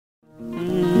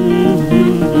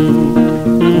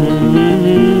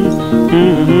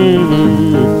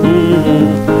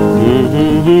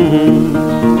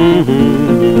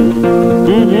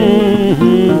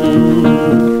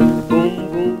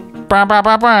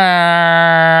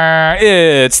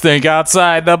It's Think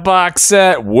Outside the Box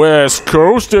Set West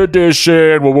Coast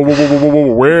Edition.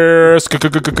 West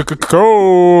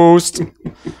Coast.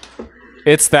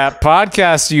 It's that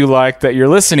podcast you like that you're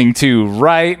listening to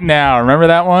right now. Remember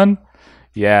that one?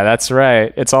 Yeah, that's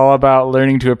right. It's all about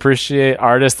learning to appreciate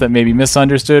artists that may be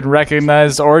misunderstood,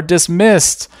 recognized, or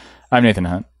dismissed. I'm Nathan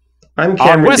Hunt. I'm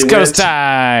Cameron on West DeWitt. Coast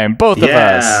time, both of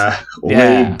us.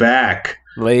 Laid back.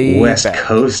 West back.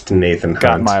 Coast Nathan Hunt.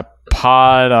 Got my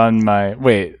pod on my...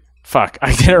 Wait, fuck,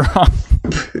 I get it wrong.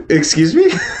 Excuse me?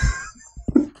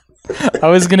 I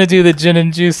was going to do the gin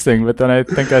and juice thing, but then I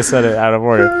think I said it out of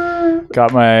order.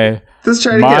 Got my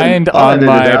mind on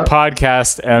my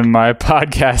podcast and my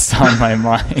podcast on my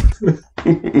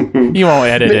mind. You won't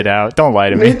edit it out. Don't lie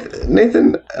to me.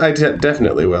 Nathan, I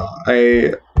definitely will.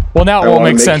 Well, now it won't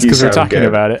make sense because we're talking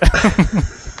about it.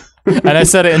 And I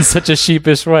said it in such a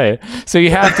sheepish way. So you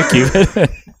have to keep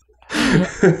it.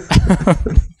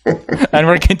 And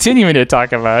we're continuing to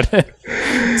talk about it.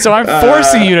 So I'm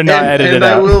forcing you to not edit it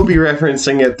out. And I will be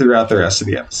referencing it throughout the rest of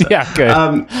the episode. Yeah,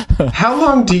 good. How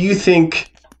long do you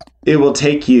think it will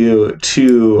take you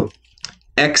to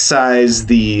excise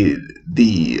the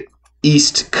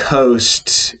East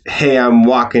Coast, hey, I'm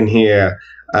walking here,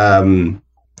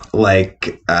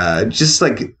 just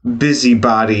like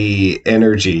busybody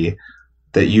energy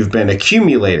that you've been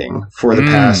accumulating for the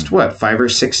past, 5 or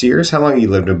 6 years? How long have you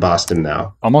lived in Boston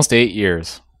now? Almost 8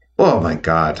 years. Oh, my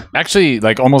God. Actually,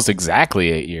 like almost exactly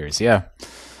 8 years, yeah.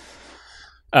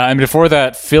 And before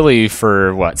that, Philly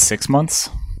for, 6 months?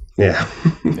 Yeah.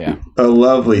 Yeah. A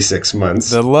lovely 6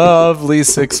 months. The lovely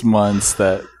 6 months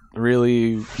that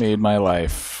really made my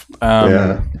life.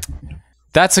 Yeah.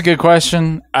 That's a good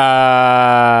question.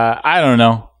 I don't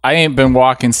know. I ain't been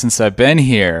walking since I've been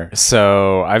here,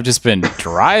 so I've just been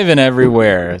driving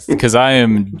everywhere because I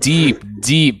am deep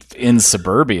in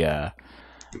suburbia.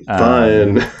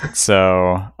 Fun.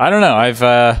 So I don't know.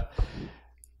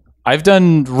 I've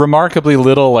done remarkably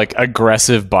little like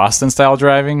aggressive Boston style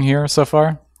driving here so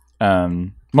far.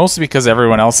 Mostly because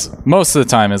everyone else most of the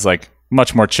time is like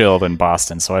much more chill than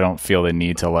Boston, so I don't feel the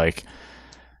need to like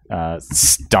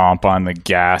stomp on the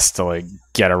gas to like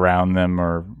get around them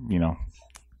or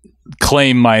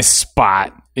claim my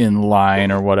spot in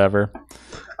line or whatever.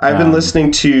 I've been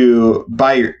listening to,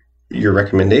 by your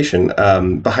recommendation,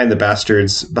 Behind the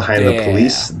Bastards, Behind the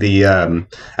Police.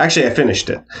 Actually, I finished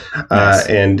it, nice.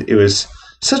 And it was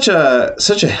such a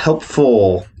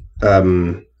helpful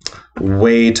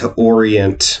way to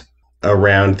orient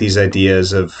around these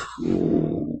ideas of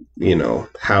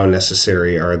how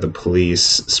necessary are the police,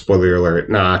 spoiler alert,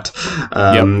 not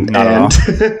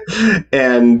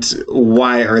and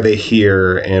why are they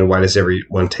here, and why does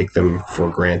everyone take them for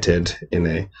granted in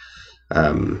a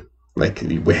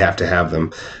we have to have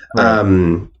them,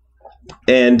 right.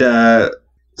 The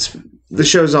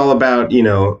show's all about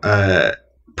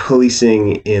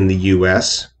policing in the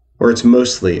US, or it's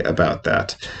mostly about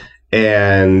that.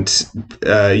 And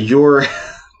your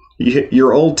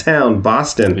old town,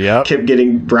 Boston, kept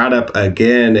getting brought up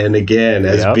again and again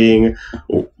as being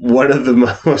one of the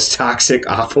most toxic,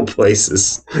 awful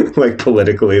places, like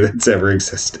politically, that's ever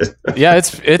existed. Yeah,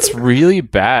 it's really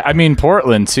bad. I mean,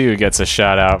 Portland too gets a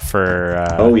shout out for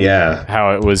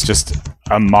how it was just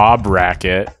a mob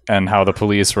racket, and how the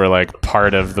police were like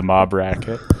part of the mob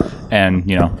racket. And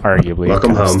arguably,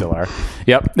 welcome home. Still are.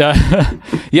 Yep.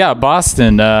 Yeah,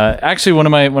 Boston. Actually, one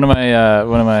of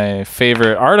my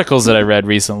favorite articles that I read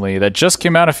recently that just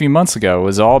came out a few months ago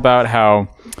was all about how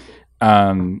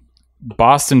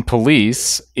Boston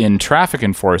police in traffic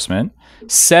enforcement,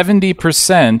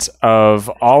 70% of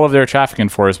all of their traffic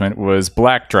enforcement was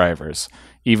black drivers,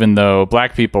 even though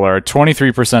black people are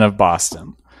 23% of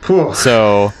Boston. Cool.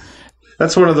 So.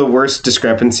 That's one of the worst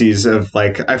discrepancies of,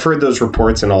 I've heard those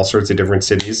reports in all sorts of different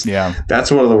cities. Yeah.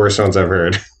 That's one of the worst ones I've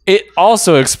heard. It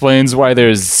also explains why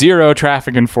there's zero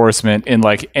traffic enforcement in,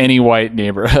 any white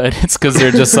neighborhood. It's because they're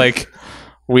just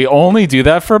we only do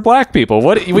that for black people.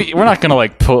 We're not going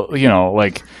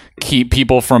to, keep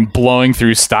people from blowing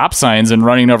through stop signs and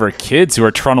running over kids who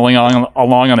are trundling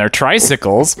along on their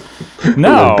tricycles.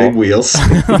 No. Big wheels.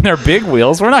 On their big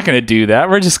wheels. We're not going to do that.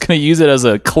 We're just going to use it as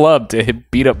a club to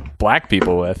beat up black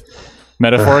people with,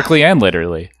 metaphorically and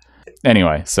literally.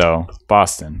 Anyway, so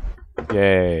Boston.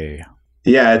 Yay.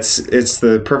 Yeah, it's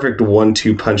the perfect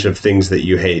 1-2 punch of things that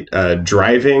you hate: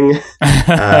 driving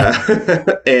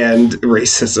and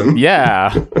racism.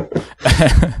 Yeah,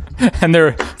 and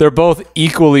they're both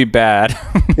equally bad.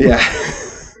 Yeah.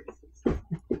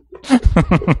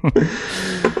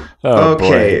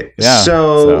 Okay. Yeah,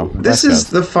 so this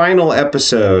is the final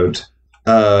episode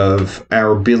of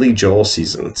our Billy Joel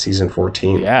season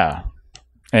 14. Yeah.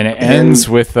 And it ends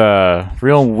with a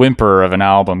real whimper of an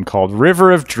album called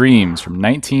River of Dreams from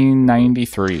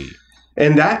 1993.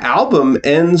 And that album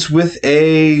ends with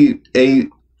a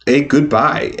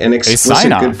goodbye, an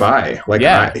explicit goodbye.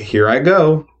 Like, here I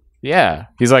go. Yeah.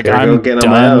 He's like, I'm done. On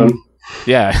my own.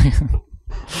 Yeah.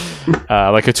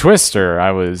 Like a Twister,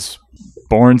 I was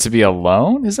born to be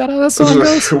alone. Is that how that song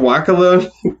goes? Walk alone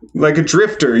like a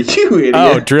drifter, you idiot.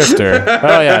 Oh, Drifter.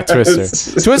 Oh yeah,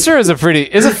 Twister. Twister is a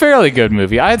fairly good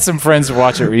movie. I had some friends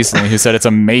watch it recently who said it's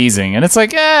amazing, and it's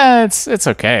like, it's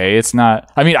okay. It's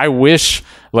not. I mean, I wish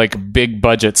like big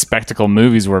budget spectacle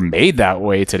movies were made that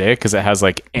way today because it has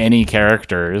like any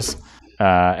characters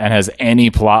and has any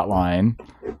plot line.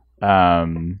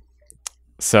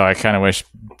 So I kind of wish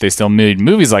they still made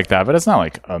movies like that, but it's not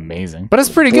like amazing. But it's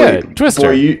pretty good. Twister.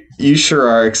 Boy, you sure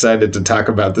are excited to talk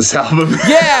about this album.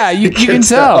 Yeah, you can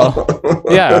tell.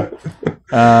 Yeah.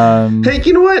 Hey,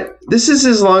 you know what? This is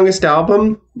his longest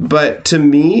album, but to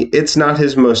me, it's not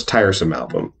his most tiresome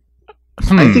album.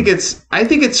 I think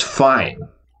it's fine.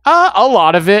 A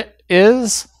lot of it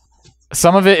is.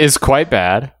 Some of it is quite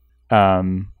bad.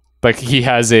 Like he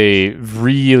has a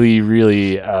really,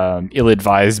 really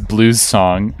ill-advised blues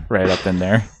song right up in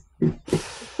there,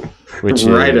 which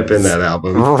right up in that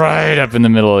album, right up in the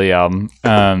middle of the album.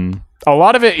 A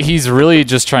lot of it, he's really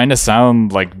just trying to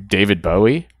sound like David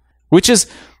Bowie, which is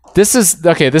this is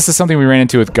something we ran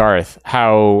into with Garth.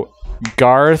 How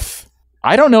Garth,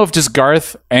 I don't know if just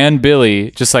Garth and Billy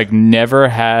just like never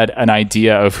had an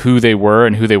idea of who they were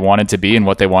and who they wanted to be and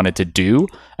what they wanted to do.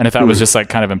 And if that was just like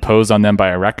kind of imposed on them by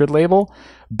a record label.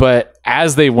 But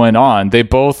as they went on, they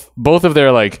both of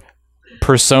their like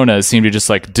personas seemed to just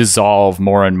like dissolve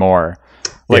more and more.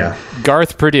 Like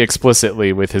Garth pretty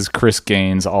explicitly with his Chris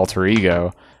Gaines alter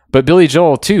ego. But Billy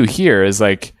Joel too here is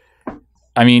like,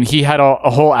 I mean, he had a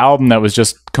whole album that was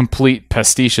just complete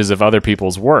pastiches of other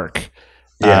people's work.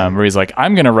 Where he's like,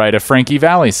 I'm going to write a Frankie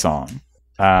Valli song.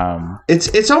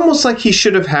 It's almost like he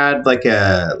should have had like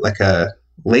a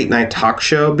late night talk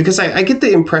show, because I get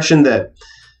the impression that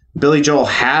Billy Joel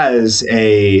has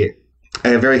a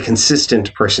very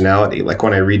consistent personality. Like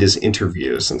when I read his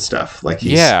interviews and stuff, like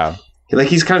he's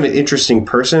kind of an interesting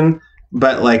person,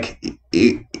 but like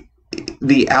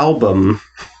the album,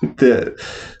 the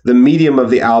medium of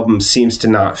the album seems to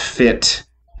not fit,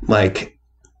 like,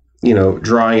 you know,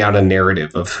 drawing out a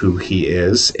narrative of who he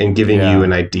is and giving you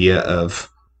an idea of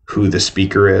who the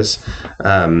speaker is.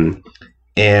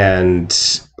 And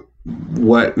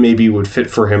what maybe would fit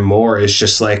for him more is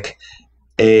just like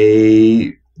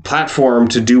a platform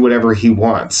to do whatever he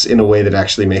wants in a way that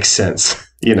actually makes sense,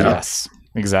 you know? Yes,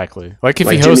 exactly. Like if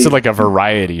he hosted like a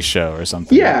variety show or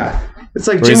something. Yeah. It's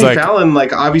like Jimmy Fallon,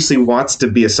 like, obviously wants to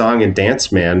be a song and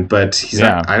dance man, but he's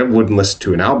not. I wouldn't listen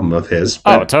to an album of his.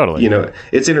 But, totally. You know,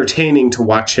 it's entertaining to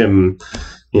watch him,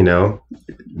 you know,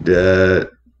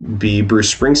 be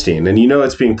Bruce Springsteen. And, you know,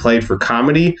 it's being played for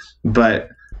comedy, but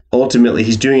ultimately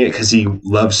he's doing it because he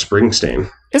loves Springsteen.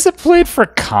 Is it played for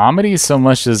comedy so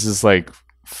much as this, like,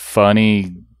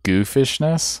 funny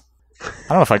goofishness? I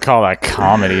don't know if I call that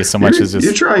comedy so much as just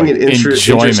you're trying an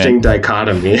interesting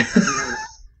dichotomy.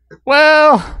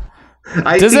 Well,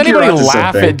 does anybody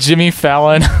laugh at Jimmy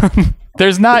Fallon?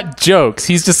 There's not jokes.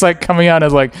 He's just like coming out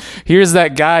as like, here's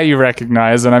that guy you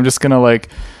recognize, and I'm just gonna like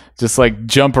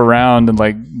jump around and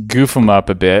like goof him up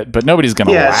a bit, but nobody's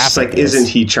gonna laugh. It's like, isn't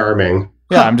he charming?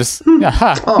 Yeah, I'm just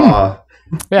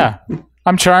yeah,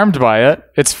 I'm charmed by it.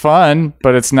 It's fun,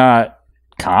 but it's not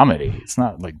comedy. It's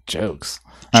not like jokes.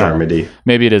 Charmedy.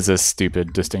 Maybe it is a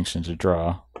stupid distinction to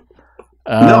draw.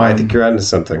 No, I think you're onto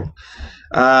something.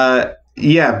 But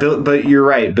you're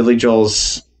right. Billy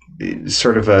Joel's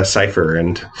sort of a cipher,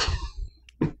 and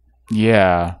he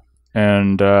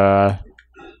kind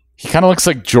of looks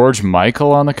like George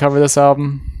Michael on the cover of this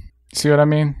album. See what I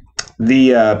mean?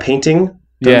 The painting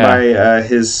done by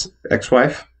his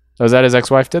ex-wife. Oh, is that his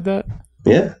ex-wife did that?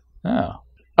 Yeah.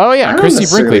 Oh yeah, Christy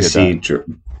Brinkley did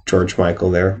that. George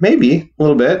Michael there, maybe a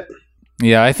little bit.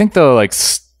 Yeah, I think though, like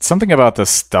something about the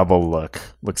stubble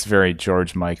looks very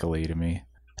George Michael-y to me.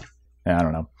 Yeah, I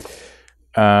don't know.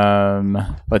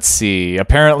 Let's see.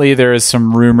 Apparently, there is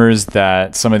some rumors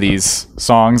that some of these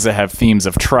songs that have themes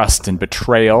of trust and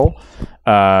betrayal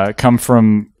come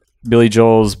from Billy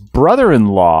Joel's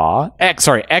ex-brother-in-law,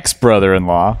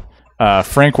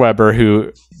 Frank Weber,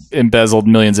 who embezzled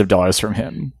millions of dollars from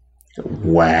him.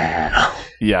 Wow.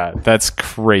 Yeah, that's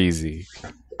crazy.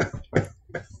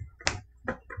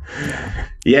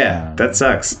 Yeah, that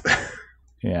sucks.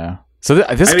 Yeah. So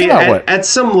this I came mean, out what? at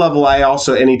some level, I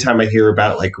also, anytime I hear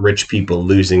about like rich people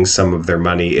losing some of their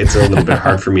money, it's a little bit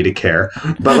hard for me to care.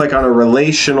 But like on a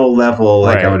relational level,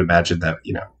 like I would imagine that,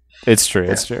 It's true.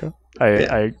 Yeah. It's true.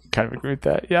 I kind of agree with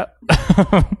that. Yeah.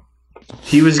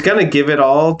 He was going to give it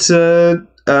all to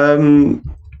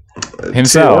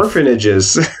himself. To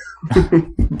orphanages.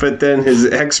 But then his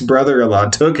ex-brother-in-law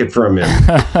took it from him.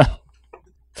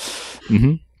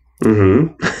 Mm-hmm.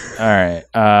 All right.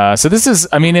 So this is,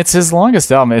 I mean, it's his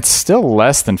longest album. It's still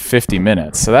less than 50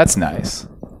 minutes. So that's nice.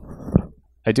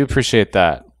 I do appreciate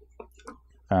that.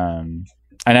 And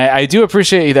I do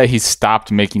appreciate that he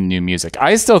stopped making new music.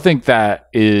 I still think that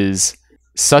is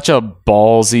such a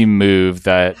ballsy move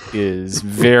that is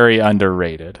very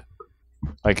underrated.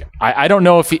 Like, I don't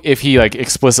know if he like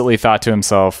explicitly thought to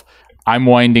himself, I'm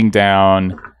winding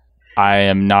down. I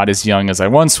am not as young as I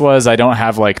once was. I don't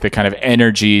have like the kind of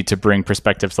energy to bring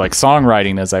perspective to like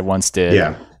songwriting as I once did.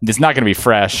 Yeah. It's not going to be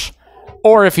fresh.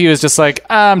 Or if he was just like,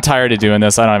 I'm tired of doing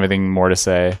this. I don't have anything more to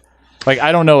say. Like,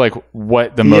 I don't know like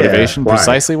what the motivation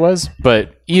precisely was,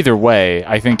 but either way,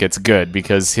 I think it's good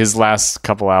because his last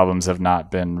couple albums have not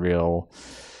been real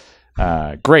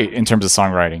great in terms of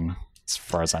songwriting as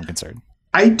far as I'm concerned.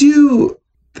 I don't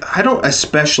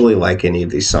especially like any of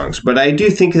these songs, but I do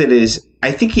think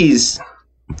I think he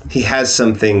has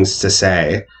some things to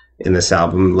say in this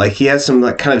album. Like he has some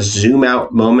like kind of zoom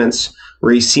out moments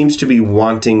where he seems to be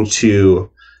wanting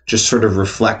to just sort of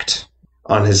reflect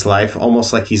on his life,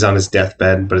 almost like he's on his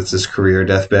deathbed, but it's his career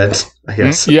deathbed, I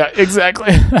guess. Yeah,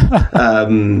 exactly.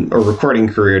 Or recording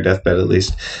career deathbed at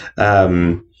least.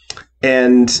 And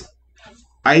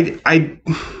I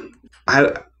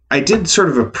did sort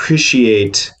of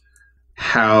appreciate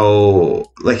how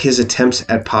like his attempts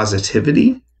at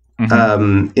positivity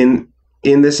in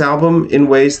this album in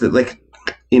ways that like,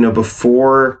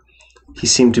 before he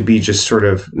seemed to be just sort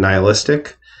of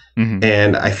nihilistic. Mm-hmm.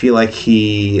 And I feel like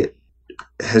he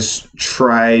has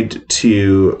tried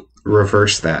to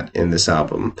reverse that in this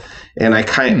album. And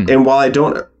and while I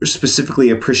don't specifically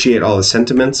appreciate all the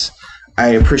sentiments, I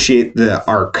appreciate the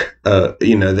arc,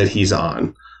 that he's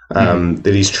on.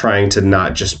 That he's trying to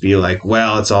not just be like,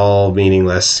 well, it's all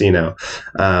meaningless, and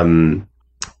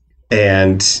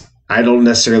I don't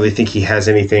necessarily think he has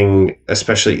anything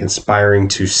especially inspiring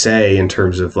to say in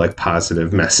terms of like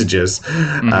positive messages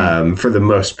for the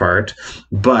most part.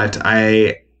 But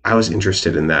I was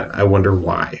interested in that. I wonder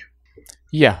why.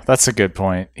 Yeah, that's a good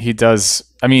point. He does.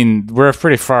 I mean, we're a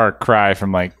pretty far cry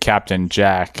from like Captain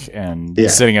Jack and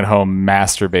sitting at home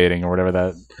masturbating or whatever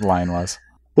that line was.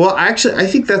 Well, actually, I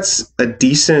think that's a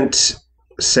decent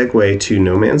segue to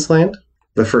No Man's Land,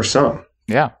 the first song.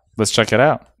 Yeah, let's check it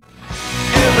out.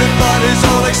 Everybody's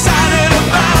all excited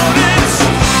about it.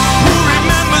 Who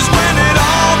remembers when it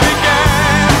all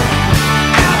began?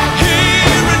 Out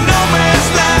here in No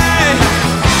Man's Land,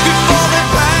 before they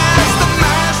passed the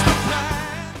master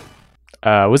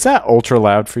plan. Was that ultra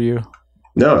loud for you?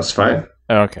 No, it's fine.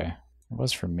 Oh, okay. It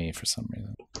was for me for some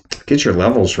reason. Get your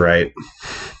levels right.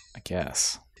 I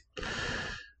guess.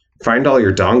 Find all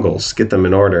your dongles. Get them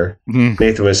in order. Mm-hmm.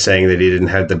 Nathan was saying that he didn't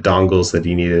have the dongles that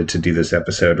he needed to do this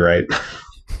episode right.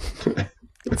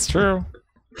 It's true.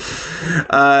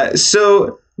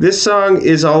 So this song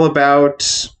is all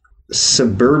about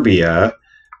suburbia,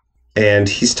 and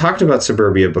he's talked about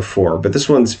suburbia before, but this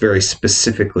one's very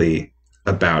specifically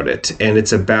about it. And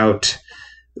it's about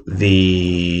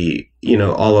the,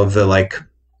 all of the like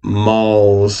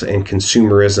malls and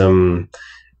consumerism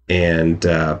and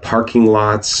parking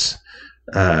lots.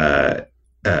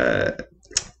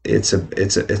 It's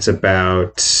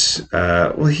about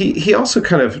well, he also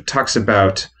kind of talks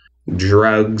about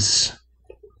drugs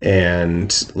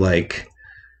and like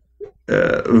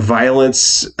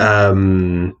violence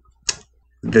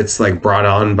that's like brought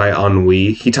on by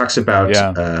ennui. He talks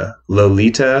about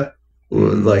Lolita,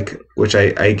 like, which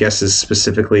I guess is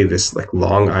specifically this like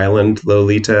Long Island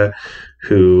Lolita,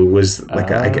 who was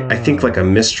like I think like a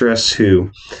mistress who,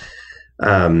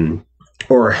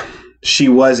 or she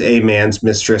was a man's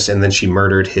mistress and then she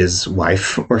murdered his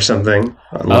wife or something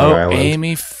on Long Island.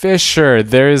 Amy Fisher.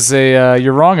 There's a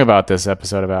you're wrong about this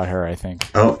episode about her, I think.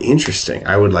 Oh, interesting.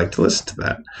 I would like to listen to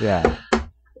that. Yeah.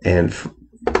 And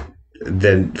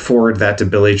then forward that to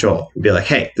Billy Joel. Be like,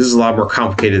 hey, this is a lot more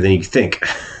complicated than you think.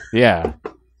 Yeah.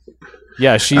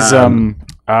 Yeah, she's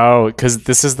because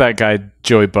this is that guy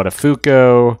Joey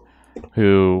Buttafuoco,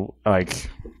 who like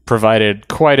provided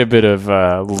quite a bit of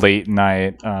late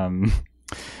night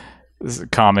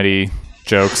comedy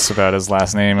jokes about his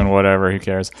last name and whatever. Who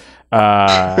cares?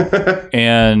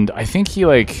 And I think he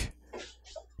like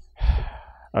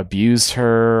abused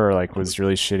her or like was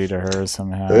really shitty to her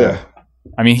somehow. Yeah.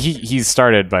 I mean, he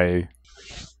started by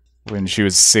when she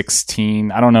was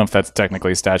 16. I don't know if that's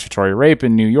technically statutory rape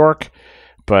in New York,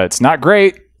 but it's not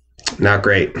great. Not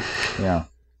great. Yeah.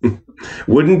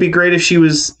 Wouldn't be great if she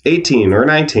was 18 or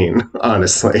 19,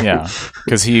 honestly. Yeah.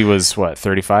 Because he was, what,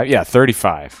 35? Yeah,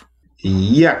 35.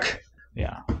 Yuck.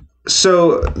 Yeah.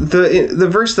 So the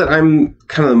verse that I'm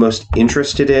kind of the most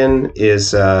interested in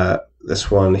is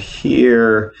this one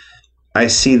here. I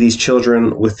see these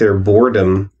children with their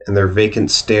boredom and their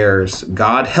vacant stares.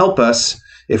 God help us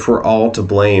if we're all to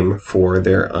blame for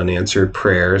their unanswered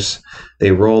prayers.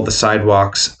 They roll the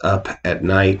sidewalks up at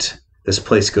night. This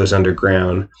place goes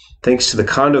underground. Thanks to the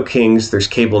condo kings, there's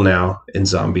cable now in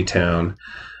Zombie Town.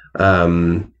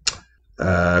 Closed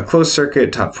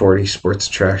circuit, top 40, sports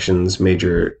attractions,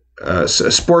 major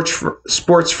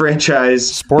sports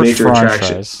franchise, major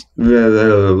attractions.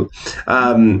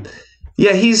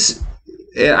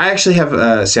 Yeah, I actually have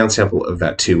a sound sample of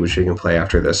that too, which we can play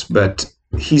after this. But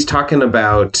he's talking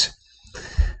about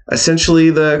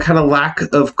essentially the kind of lack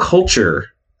of culture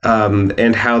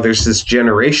and how there's this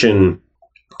generation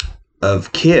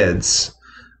of kids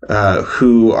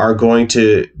who are going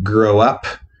to grow up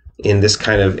in this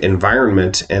kind of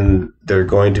environment, and they're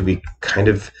going to be kind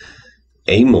of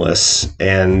aimless.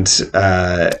 And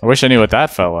I wish I knew what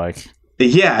that felt like.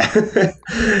 Yeah,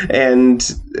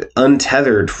 and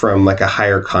untethered from like a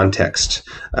higher context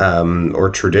or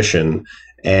tradition.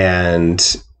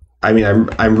 And I mean,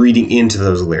 I'm reading into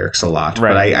those lyrics a lot,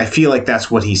 right. But I feel like that's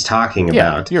what he's talking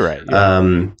about. You're right.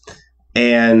 Yeah.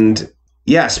 And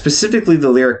yeah, specifically the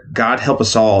lyric, God help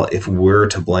us all if we're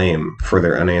to blame for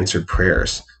their unanswered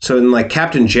prayers. So in like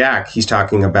Captain Jack, he's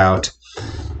talking about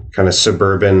kind of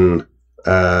suburban,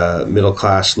 middle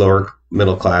class, lower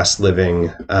middle class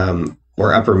living,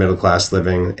 or upper middle class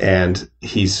living. And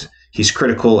he's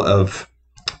critical of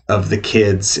the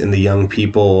kids and the young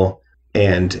people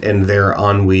and their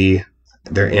ennui,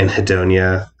 their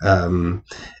anhedonia.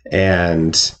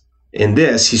 And in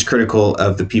this, he's critical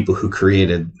of the people who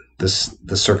created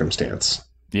the circumstance.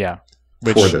 Yeah.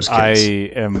 Which for those kids. I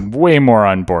am way more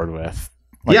on board with.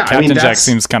 Like, yeah, Captain Jack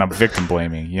seems kind of victim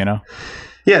blaming, you know?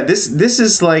 Yeah, this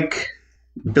is like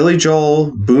Billy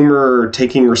Joel boomer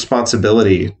taking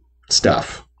responsibility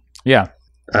stuff. Yeah.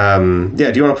 Yeah,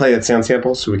 do you want to play that sound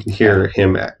sample so we can hear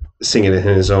him sing it in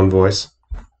his own voice?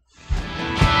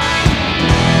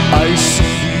 I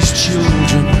see these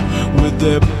children with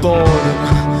their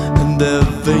boredom and their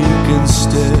vacant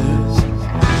stares.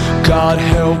 God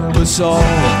help us all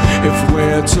if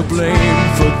we're to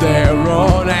blame for their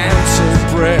unanswered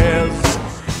prayers.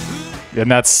 And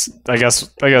that's, I guess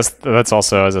that's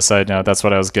also, as a side note, that's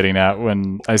what I was getting at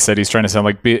when I said he's trying to sound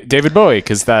like David Bowie,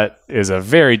 because that is a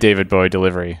very David Bowie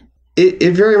delivery.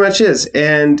 It very much is,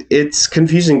 and it's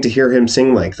confusing to hear him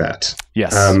sing like that.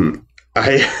 Yes.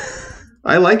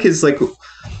 I like his, like,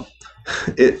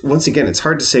 once again, it's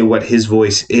hard to say what his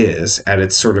voice is at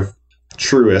its sort of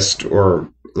truest, or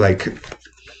like,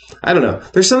 I don't know.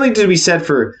 There's something to be said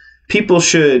for people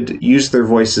should use their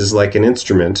voices like an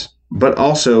instrument, but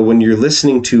also when you're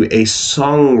listening to a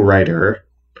songwriter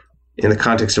in the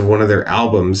context of one of their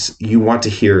albums, you want to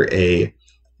hear a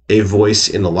voice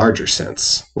in the larger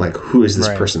sense. Like, who is this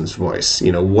person's voice?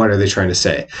 You know, what are they trying to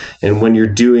say? And when you're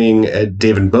doing a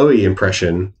David Bowie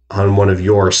impression on one of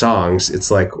your songs,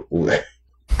 it's like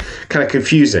kind of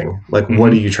confusing. Like,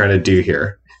 what are you trying to do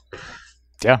here?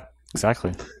 Yeah,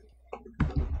 exactly.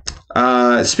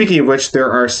 Speaking of which, there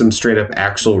are some straight up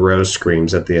Axl Rose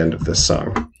screams at the end of this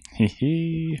song.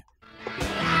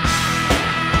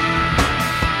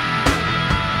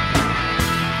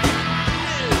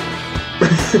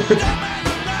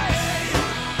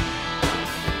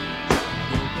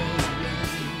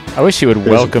 I wish he would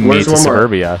welcome me to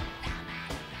suburbia.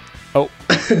 Oh,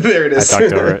 there it is. I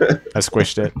talked over it. I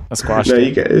squished it. I squashed it. No,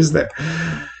 you get it. It's there.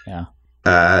 Yeah.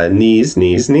 Knees. No,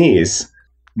 knees.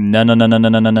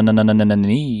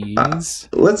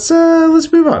 Let's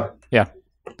move on. Yeah.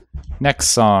 Next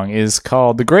song is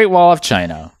called "The Great Wall of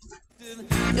China."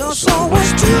 Your soul was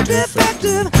too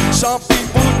defective. Some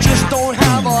people just don't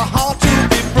have a heart to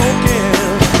be broken.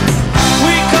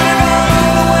 We could run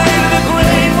all the way to the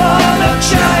Great Wall of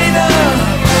China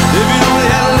if you only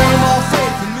had a little more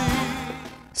faith in me.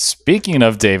 Speaking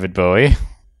of David Bowie,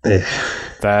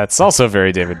 that's also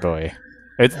very David Bowie.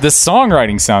 The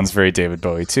songwriting sounds very David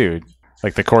Bowie too,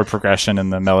 like the chord progression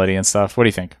and the melody and stuff. What do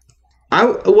you think? I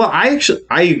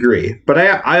agree, but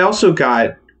I also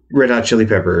got Red Hot Chili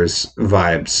Peppers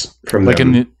vibes from like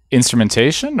them. An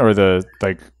instrumentation or the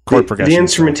like chord progression. The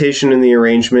instrumentation and the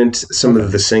arrangement, some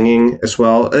of the singing as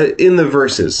well, in the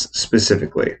verses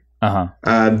specifically. Uh-huh.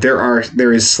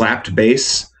 There is slapped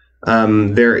bass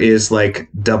There is like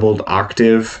doubled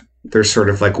octave. There's sort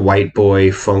of like white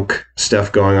boy funk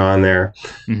stuff going on there.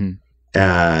 Mhm.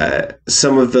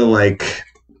 Some of the like,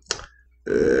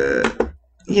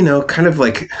 kind of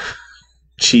like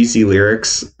cheesy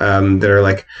lyrics that are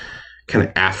like kind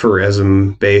of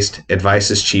aphorism based.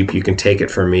 Advice is cheap. You can take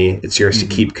it from me. It's yours to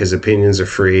keep because opinions are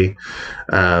free.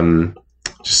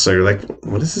 Just sort of like,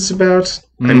 what is this about?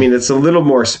 I mean, it's a little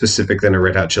more specific than a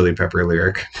Red Hot Chili Pepper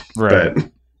lyric, Right.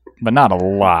 But not a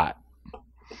lot.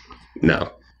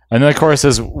 no. And then the chorus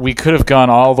says, we could have gone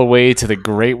all the way to the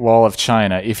Great Wall of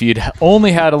China if you'd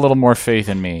only had a little more faith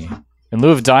in me. In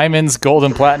lieu of diamonds, gold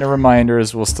and platinum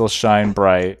reminders will still shine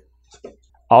bright.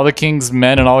 All the king's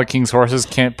men and all the king's horses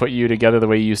can't put you together the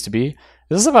way you used to be.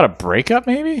 Is this about a breakup,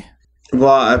 maybe?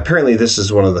 Well, apparently this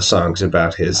is one of the songs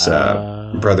about his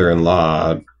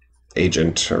brother-in-law,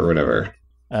 agent, or whatever.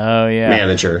 Oh, yeah.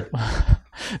 Manager.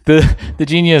 The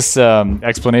genius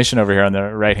explanation over here on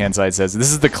the right-hand side says,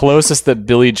 this is the closest that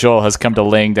Billy Joel has come to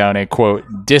laying down a, quote,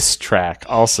 diss track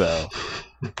also.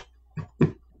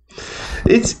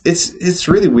 It's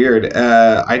really weird.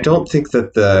 I don't think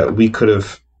that we could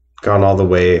have gone all the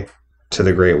way to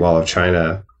the Great Wall of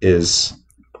China is...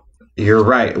 You're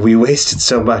right. We wasted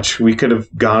so much. We could have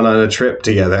gone on a trip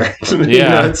together.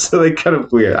 Yeah. It's like kind of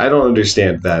weird. I don't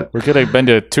understand that. We could have been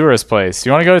to a tourist place.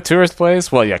 You want to go to a tourist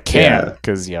place? Well, you can't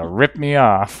because you ripped me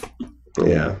off.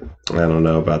 Yeah. I don't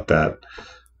know about that.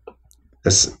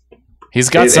 He's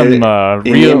got some he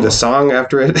real... named the song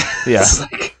after it. Yeah. It's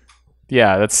like,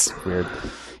 Yeah, that's weird.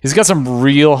 He's got some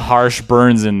real harsh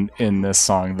burns in this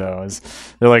song, though.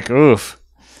 They're like, oof.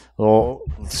 Well,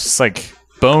 it's just like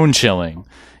bone chilling.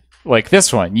 Like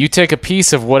this one. You take a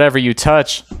piece of whatever you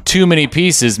touch. Too many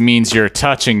pieces means you're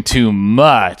touching too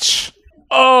much.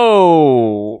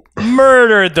 Oh,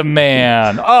 murdered the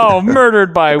man. Oh,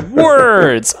 murdered by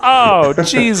words. Oh,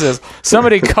 Jesus.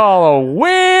 Somebody call a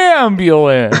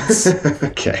wambulance.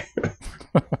 okay.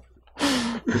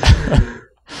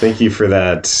 Thank you for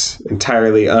that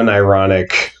entirely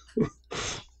unironic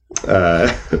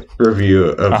review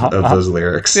of those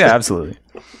lyrics. Yeah, absolutely.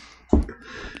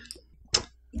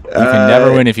 You can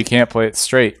never win if you can't play it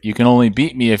straight. You can only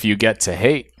beat me if you get to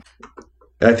hate.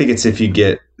 I think it's if you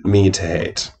get me to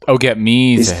hate. Oh, get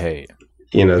me to hate.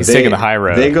 You know, He's taking the high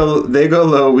road. They go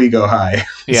low, we go high.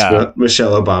 Yeah. That's what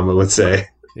Michelle Obama would say.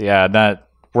 Yeah, that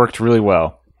worked really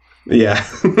well. Yeah.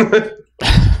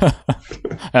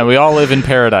 And we all live in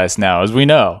paradise now, as we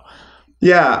know.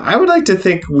 Yeah, I would like to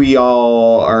think we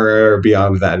all are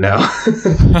beyond that now.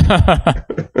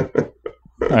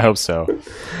 I hope so.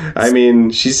 I mean,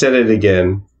 she said it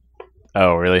again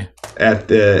Oh, really? at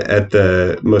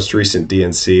the most recent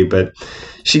DNC, but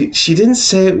she didn't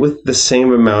say it with the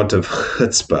same amount of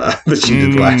chutzpah that she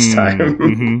did last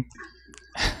time.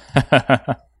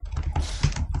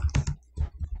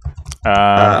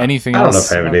 Anything I don't know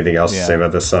else? if I have anything else to say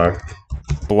about this song.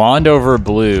 Blonde Over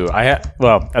Blue.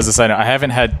 Well, as a side note, I haven't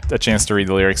had a chance to read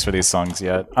the lyrics for these songs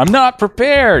yet. I'm not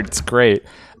prepared. It's great.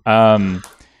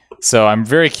 So I'm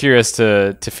very curious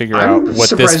to figure out what this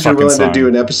surprised you're fucking willing song... to do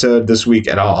an episode this week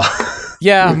at all.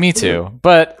 Yeah, me too.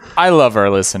 But I love our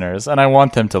listeners, and I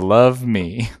want them to love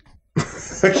me.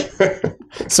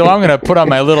 So I'm going to put on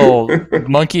my little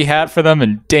monkey hat for them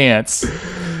and dance,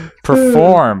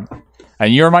 perform.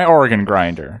 And you're my organ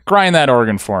grinder. Grind that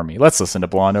organ for me. Let's listen to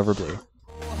Blonde Over Blue.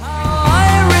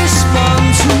 I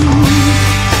respond to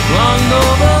blonde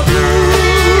over blue.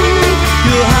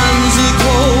 Your hands are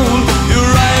cold, your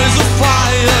eyes are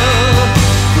fire.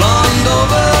 Blonde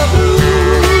over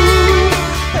blue.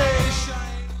 Hey,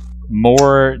 shine.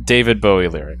 More David Bowie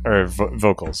lyric or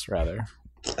vocals rather.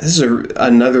 This is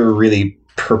another really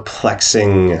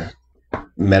perplexing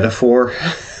metaphor.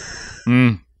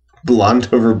 Blonde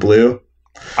over blue.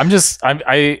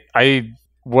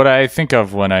 What I think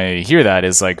of when I hear that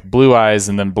is like blue eyes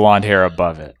and then blonde hair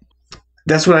above it.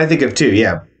 That's what I think of too.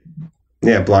 Yeah.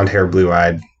 Yeah. Blonde hair, blue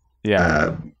eyed.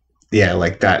 Yeah. Yeah.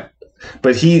 Like that.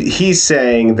 But he's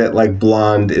saying that like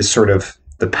blonde is sort of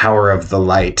the power of the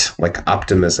light, like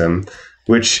optimism,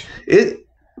 which it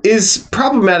is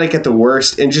problematic at the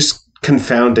worst and just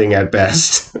confounding at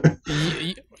best.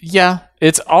 Yeah.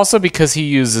 It's also because he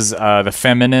uses the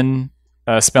feminine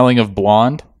spelling of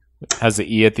blonde. It has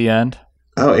the E at the end.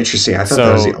 Oh, interesting. I thought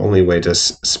that was the only way to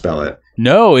spell it.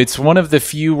 No, it's one of the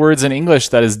few words in English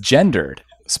that is gendered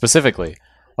specifically.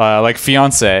 Like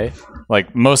fiancé,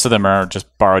 like most of them are just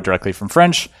borrowed directly from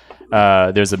French.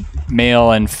 There's a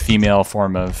male and female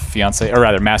form of fiancé, or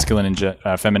rather masculine and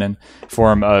feminine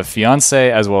form of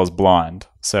fiancé, as well as blonde.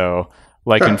 So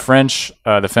like in French,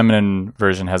 the feminine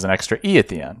version has an extra E at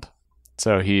the end.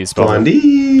 So he spelled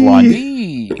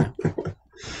Blondie.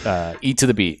 Eat to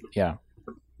the beat. Yeah.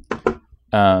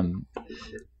 And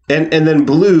then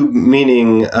blue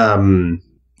meaning the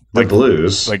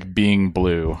blues. Like being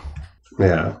blue.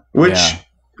 Yeah. Which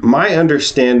my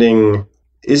understanding,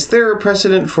 is there a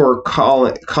precedent for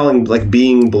calling like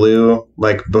being blue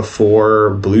like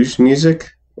before blues music?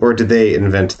 Or did they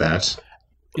invent that?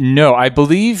 No, I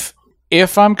believe,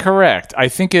 if I'm correct, I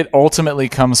think it ultimately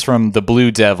comes from the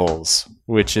Blue Devils,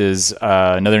 which is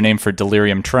another name for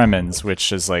delirium tremens,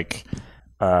 which is like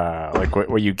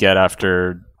what you get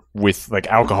after with like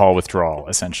alcohol withdrawal,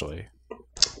 essentially.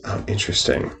 Oh,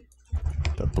 interesting.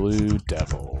 The Blue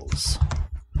Devils.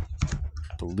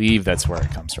 I believe that's where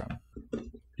it comes from.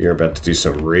 You're about to do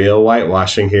some real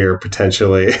whitewashing here,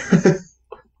 potentially.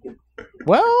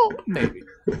 Well, maybe.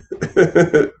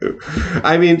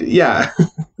 I mean, yeah.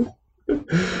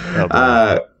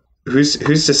 Who's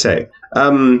to say?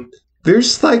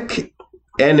 There's like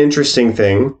an interesting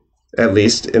thing, at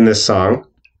least in this song,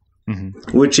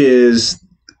 which is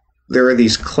there are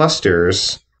these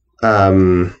clusters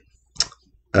of.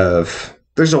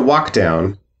 There's a walk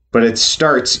down, but it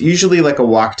starts usually like a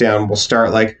walk down will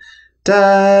start like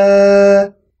da.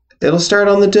 It'll start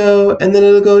on the do, and then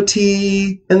it'll go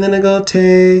ti, and then it'll go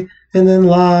te, and then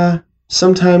la,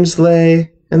 sometimes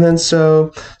lay, and then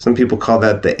so. Some people call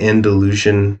that the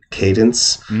Andalusian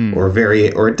cadence, or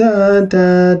da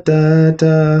da da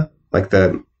da, like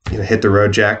the hit the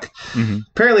road jack.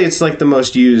 Apparently, it's like the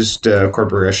most used chord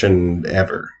progression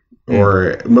ever,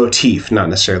 or motif, not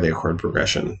necessarily a chord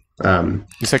progression. You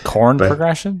said chord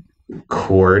progression?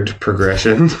 Chord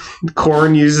progression.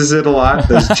 Korn uses it a lot.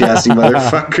 Those jazzy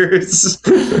motherfuckers.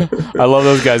 I love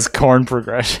those guys' chord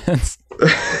progressions.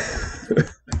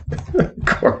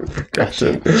 Chord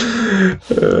progression.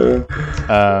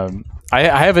 I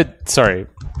have a. Sorry.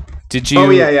 Did you? Oh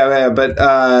yeah. But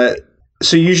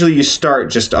so usually you start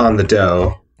just on the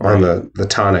do, on the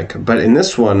tonic. But in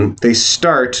this one, they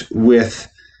start with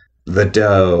the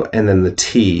do and then the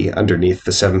T underneath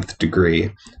the seventh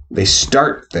degree. They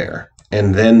start there,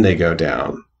 and then they go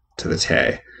down to the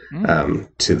te,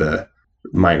 to the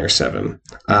minor 7.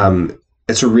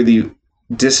 It's a really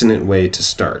dissonant way to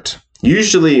start.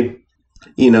 Usually,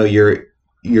 your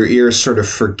ears sort of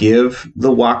forgive the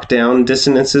walk down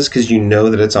dissonances because you know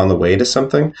that it's on the way to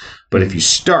something. But if you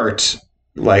start,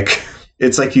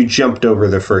 it's like you jumped over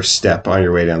the first step on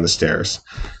your way down the stairs.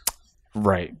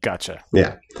 Right. Gotcha.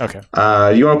 Yeah. Okay.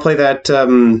 You want to play that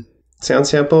sound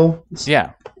sample?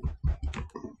 Yeah.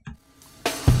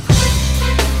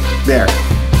 There.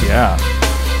 Yeah.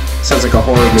 Sounds like a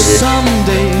horror movie. Some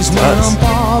days when I'm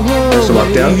borrowed There's the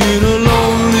walk down. in a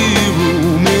lonely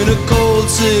room in a cold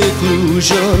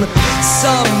seclusion.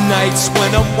 Some nights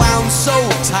when I'm wound so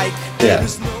tight. Yeah.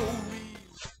 There's no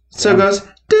So it goes. Da,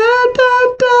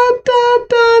 da, da, da,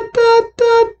 da, da, da,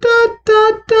 da,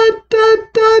 da, da,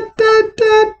 da, da,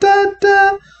 da, da,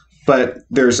 da. But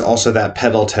there's also that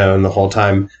pedal tone the whole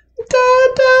time. Da,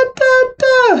 da, da,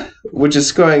 da, which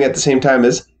is going at the same time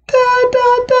as da,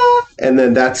 da, da. And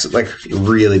then that's like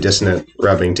really dissonant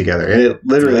rubbing together. And it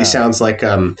literally sounds like,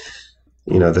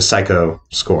 the Psycho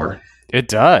score. It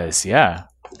does. Yeah.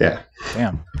 Yeah.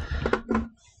 Damn.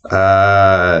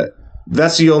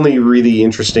 That's the only really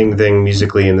interesting thing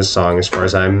musically in this song, as far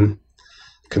as I'm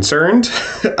concerned.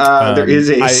 There is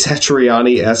a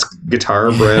Satriani-esque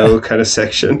guitar bro kind of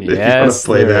section. Yes, if you want to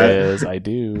play there that. is. I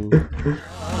do.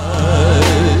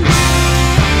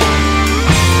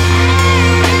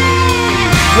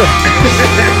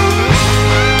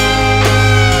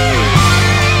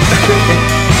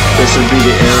 This would be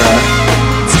the era.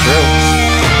 It's true.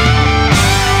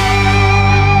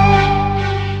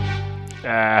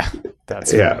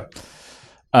 That's Yeah.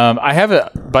 I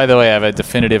have by the way, I have a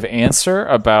definitive answer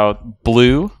about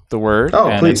blue, the word,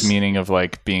 and please. its meaning of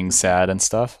like being sad and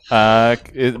stuff.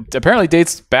 It apparently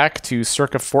dates back to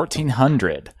circa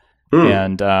 1400.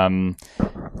 And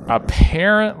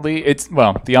apparently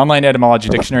the online etymology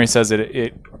dictionary says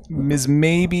it is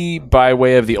maybe by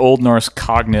way of the Old Norse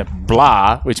cognate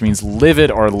blah, which means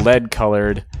livid or lead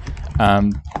colored.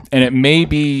 And it may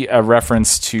be a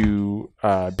reference to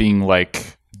being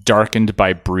like darkened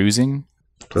by bruising,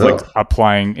 like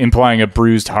implying a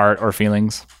bruised heart or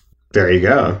feelings. There you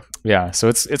go. Yeah, so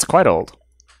it's quite old,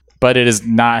 but it does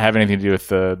not have anything to do with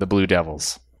the Blue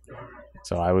Devils.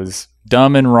 So I was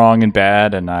dumb and wrong and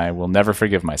bad, and I will never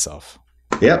forgive myself.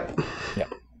 Yep.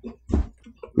 Yep.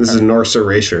 This is Norse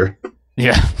erasure.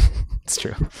 Yeah, it's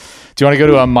true. Do you want to go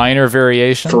to a minor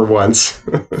variation? For once.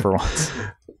 For once.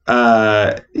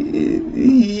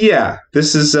 Yeah.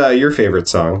 This is your favorite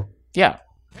song. Yeah.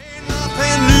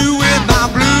 nothing new with my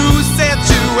blues. Said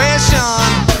situation.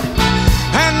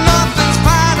 And nothing's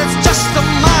fine, it's just a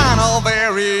minor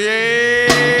variation.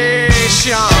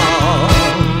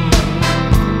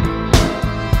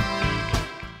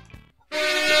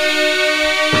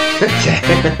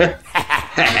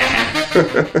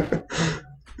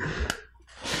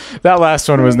 That last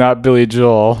one was not Billy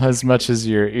Joel, as much as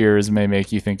your ears may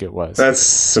make you think it was. That's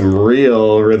some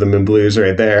real rhythm and blues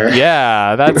right there.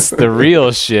 Yeah, that's the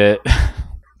real shit.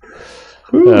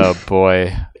 Oh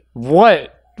boy.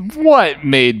 What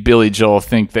made Billy Joel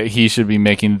think that he should be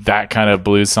making that kind of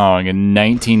blues song in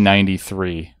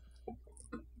 1993?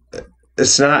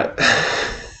 It's not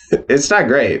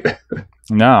great.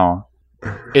 No.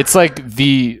 It's like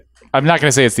I'm not going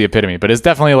to say it's the epitome, but it's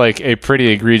definitely like a pretty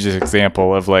egregious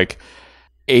example of like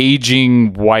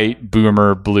aging white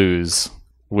boomer blues,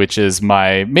 which is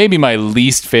maybe my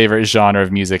least favorite genre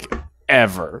of music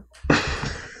ever.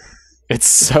 It's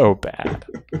so bad.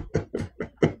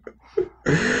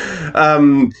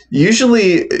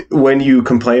 Usually when you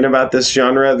complain about this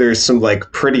genre, there's some like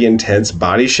pretty intense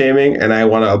body shaming, and I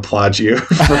want to applaud you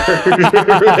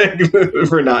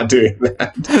for not doing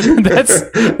that. That's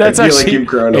I feel actually like you've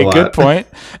grown a lot. good point.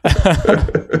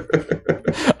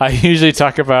 I usually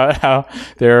talk about how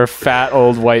there are fat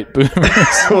old white boomers.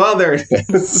 Well, there it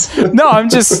is. No, I'm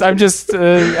just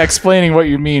explaining what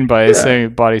you mean by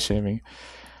saying body shaming.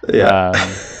 Yeah.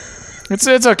 It's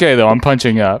okay though. I'm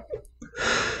punching up.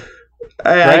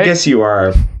 I guess you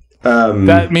are.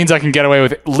 That means I can get away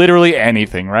with literally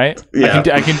anything, right? Yeah.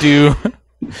 I can do,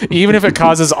 even if it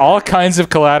causes all kinds of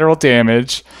collateral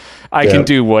damage, I can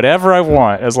do whatever I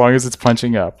want as long as it's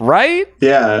punching up, right?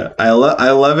 Yeah, I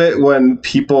love it when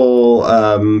people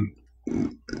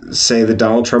say that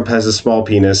Donald Trump has a small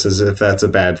penis as if that's a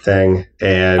bad thing,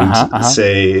 and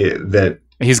say that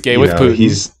he's gay with Putin.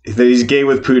 He's gay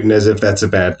with Putin as if that's a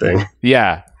bad thing.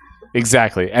 Yeah,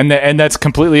 exactly, and that's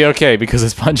completely okay because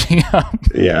it's punching up.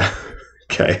 Yeah.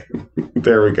 Okay.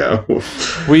 There we go.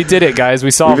 We did it, guys.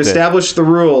 We solved it. We've established the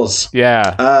rules.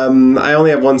 Yeah. I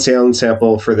only have one sound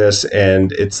sample for this,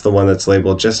 and it's the one that's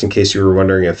labeled, just in case you were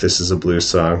wondering if this is a blues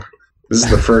song. This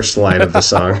is the first line of the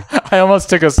song. I almost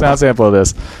took a sound sample of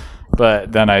this,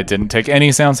 but then I didn't take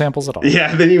any sound samples at all.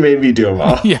 Yeah, then you made me do them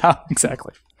all. Yeah,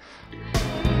 exactly.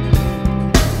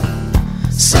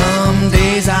 Some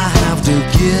days I have to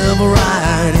give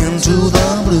right into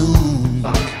the blues.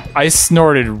 I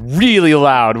snorted really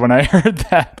loud when I heard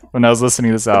that when I was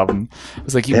listening to this album. I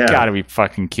was like, you gotta be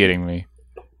fucking kidding me.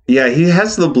 Yeah, he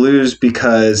has the blues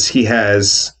because he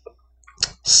has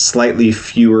slightly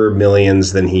fewer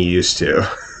millions than he used to.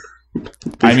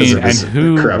 I mean, and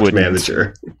who corrupt wouldn't?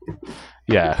 manager.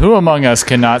 Yeah, who among us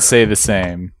cannot say the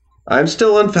same? I'm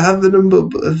still unfathomable.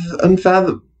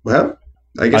 Well,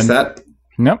 I guess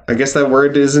Nope. I guess that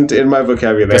word isn't in my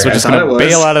vocabulary. Guess we're just going to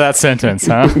bail out of that sentence,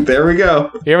 huh? There we go.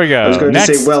 Here we go. I was going to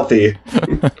say wealthy.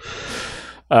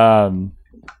 I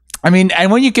mean,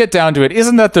 and when you get down to it,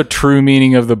 isn't that the true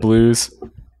meaning of the blues?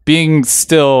 Being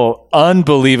still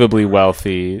unbelievably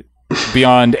wealthy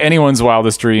beyond anyone's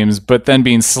wildest dreams, but then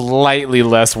being slightly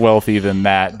less wealthy than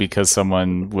that because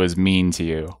someone was mean to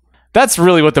you. That's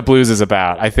really what the blues is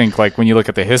about. I think, like, when you look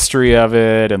at the history of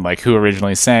it and, like, who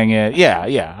originally sang it,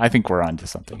 yeah, I think we're onto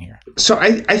something here. So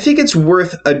I think it's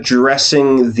worth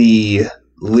addressing the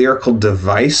lyrical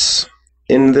device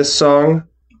in this song,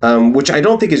 which I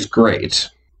don't think is great.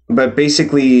 But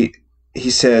basically, he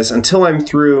says, until I'm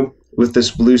through with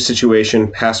this blues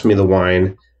situation, pass me the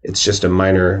wine. It's just a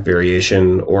minor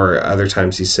variation. Or other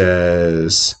times he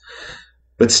says...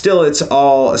 But still, it's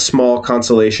all a small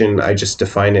consolation. I just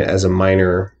define it as a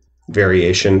minor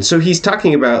variation. So he's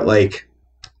talking about, like,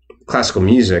 classical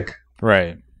music.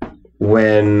 Right.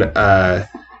 When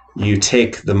you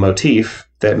take the motif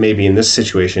that maybe in this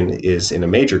situation is in a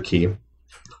major key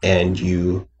and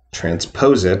you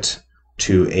transpose it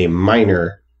to a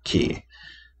minor key.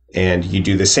 And you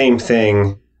do the same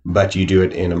thing, but you do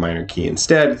it in a minor key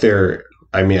instead.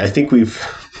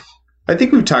 I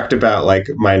think we've talked about like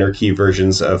minor key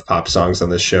versions of pop songs on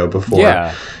this show before.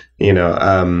 Yeah. You know,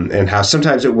 and how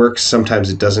sometimes it works, sometimes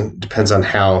it doesn't. Depends on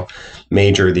how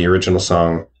major the original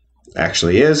song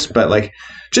actually is. But like,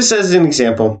 just as an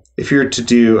example, if you're to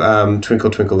do Twinkle,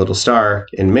 Twinkle, Little Star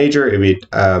in major, it'd be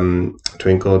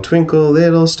Twinkle, Twinkle,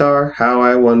 Little Star, how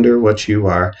I wonder what you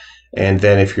are. And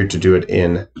then if you're to do it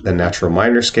in the natural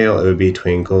minor scale, it would be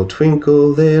Twinkle, Twinkle,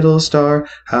 Little Star,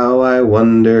 how I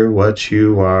wonder what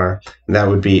you are. And that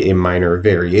would be a minor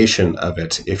variation of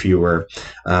it if you were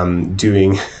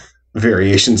doing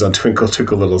variations on Twinkle,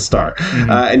 Twinkle, Little Star. Mm-hmm.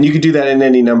 And you could do that in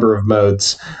any number of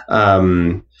modes.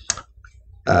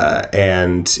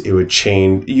 and it would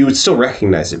change. You would still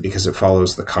recognize it because it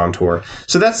follows the contour.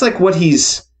 So that's like what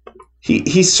he's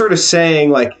sort of saying,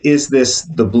 like, is this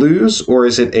the blues or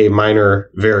is it a minor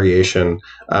variation?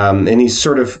 And he's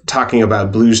sort of talking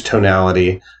about blues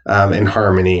tonality and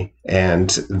harmony, and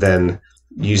then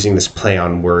using this play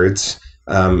on words.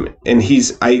 And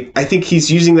I think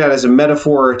he's using that as a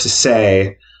metaphor to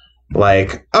say,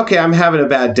 like, okay, I'm having a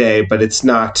bad day, but it's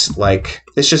not like,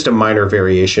 it's just a minor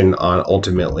variation on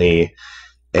ultimately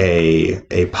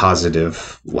a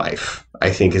positive life,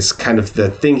 I think is kind of the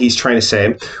thing he's trying to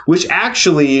say, which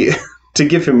actually, to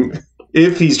give him,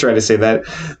 if he's trying to say that,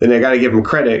 then I got to give him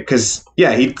credit because,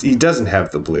 yeah, he doesn't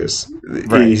have the blues.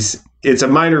 Right. It's a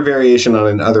minor variation on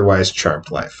an otherwise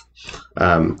charmed life.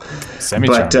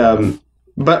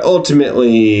 But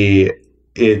ultimately,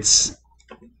 it's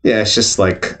just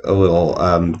like a little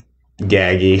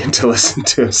gaggy to listen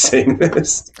to him sing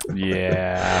this.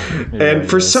 Yeah. And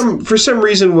for some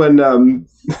reason, when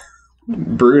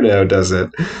Bruno does it,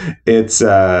 it's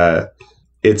not.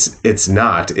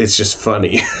 It's just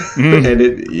funny, and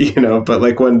it but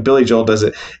like when Billy Joel does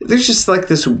it, there's just like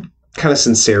this kind of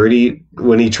sincerity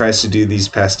when he tries to do these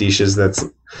pastiches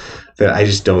that I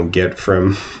just don't get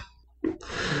from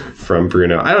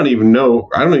Bruno. I don't even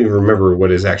remember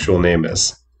what his actual name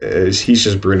is. He's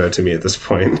just Bruno to me at this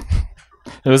point.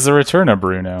 It was the return of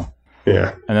Bruno.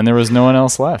 Yeah. And then there was no one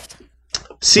else left.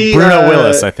 See, Bruno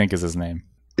Willis, I think, is his name.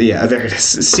 Yeah, there it is.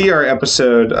 See our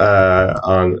episode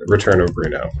on Return of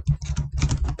Bruno.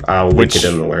 I'll link it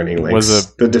in the learning links.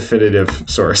 Was the definitive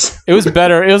source. It was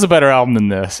better. It was a better album than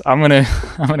this. I'm gonna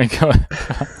go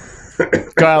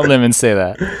out on a limb and say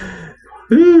that.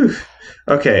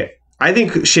 Okay. I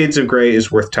think Shades of Grey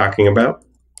is worth talking about.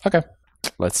 Okay.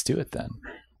 Let's do it then.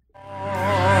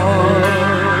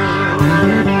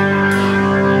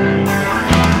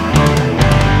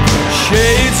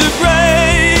 Shades of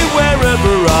grey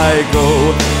wherever I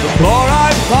go. The more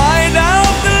I find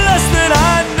out, the less that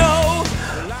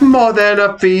I know. More than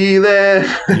a feeling.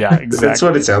 Yeah, exactly. That's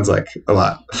what it sounds like a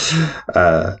lot.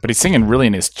 But he's singing really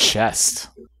in his chest.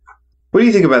 What do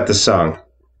you think about this song?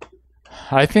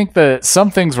 I think that some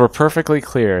things were perfectly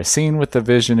clear, seen with the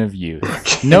vision of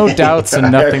youth. No doubts and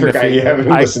nothing to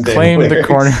fear. I claimed the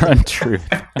corner untruth.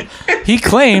 He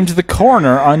claimed the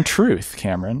corner untruth,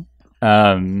 Cameron.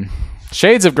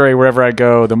 Shades of Grey wherever I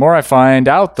go. The more I find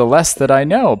out, the less that I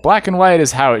know. Black and white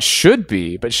is how it should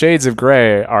be, but shades of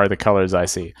grey are the colors I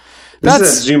see. This is that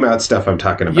zoom out stuff I'm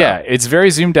talking about. Yeah, it's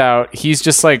very zoomed out. He's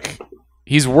just like,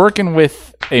 he's working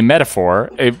with a metaphor,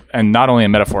 and not only a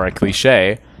metaphor, a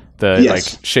cliche. Like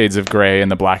shades of gray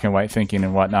and the black and white thinking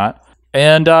and whatnot.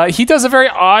 And he does a very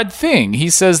odd thing.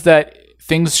 He says that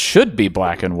things should be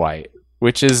black and white,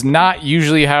 which is not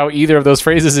usually how either of those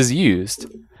phrases is used.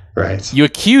 Right. You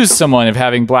accuse someone of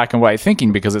having black and white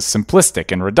thinking because it's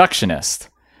simplistic and reductionist.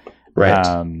 Right.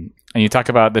 And you talk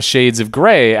about the shades of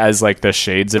gray as like the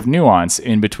shades of nuance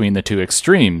in between the two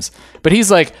extremes. But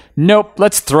he's like, nope,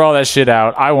 let's throw all that shit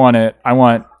out. I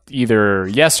want either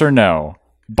yes or no.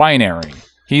 Binary.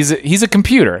 He's a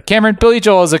computer. Cameron, Billy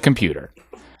Joel is a computer.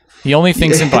 He only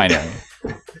thinks in binary.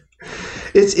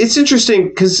 It's interesting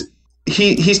because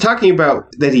he's talking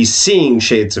about that he's seeing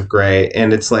shades of gray,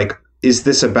 and it's like, is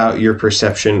this about your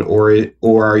perception, or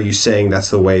are you saying that's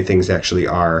the way things actually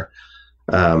are?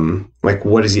 Like,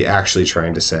 what is he actually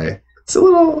trying to say? It's a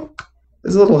little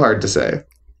hard to say.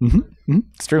 Mm-hmm. Mm-hmm.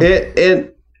 It's true.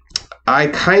 And I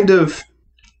kind of.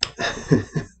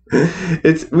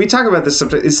 We talk about this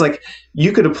sometimes. It's like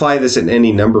you could apply this in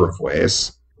any number of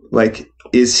ways. Like,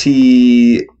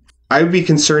 I would be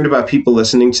concerned about people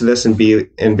listening to this and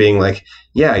being like,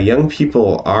 yeah, young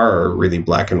people are really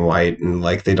black and white and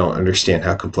like they don't understand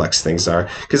how complex things are.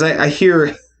 Because I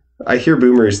hear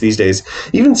boomers these days,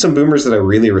 even some boomers that I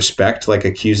really respect, like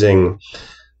accusing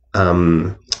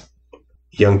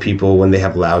young people when they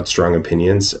have loud, strong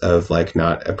opinions of like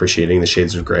not appreciating the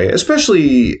shades of gray,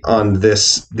 especially on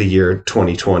the year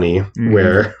 2020,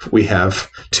 where we have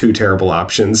two terrible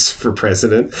options for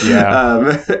president.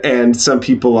 Yeah. And some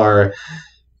people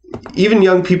even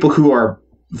young people who are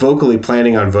vocally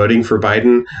planning on voting for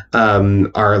Biden,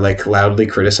 are like loudly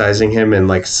criticizing him. And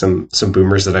like some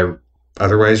boomers that I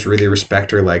otherwise really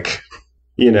respect are like,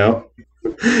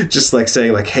 just like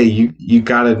saying like, hey, you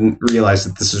gotta realize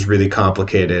that this is really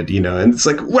complicated, and it's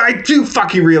like, well, I do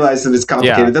fucking realize that it's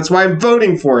complicated. Yeah. That's why I'm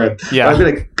voting for it. Yeah. I'm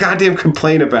gonna goddamn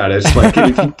complain about it. It's like,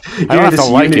 if you hear this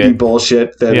unity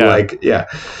bullshit, then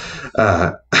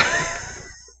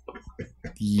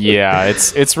yeah,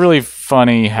 it's really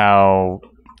funny how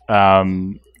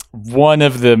one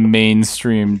of the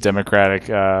mainstream Democratic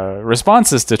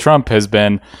responses to Trump has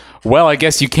been, well, I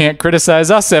guess you can't criticize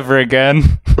us ever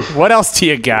again. What else do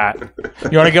you got?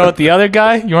 You want to go with the other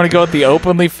guy? You want to go with the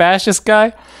openly fascist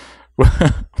guy?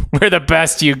 We're the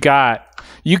best you got.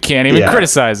 You can't even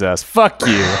criticize us. Fuck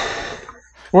you.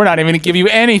 We're not even going to give you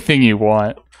anything you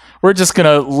want. We're just going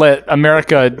to let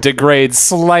America degrade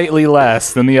slightly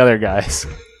less than the other guys.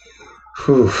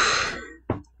 Whew.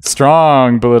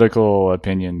 Strong political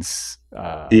opinions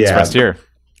expressed here.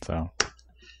 So,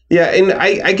 yeah, and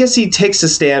I guess he takes a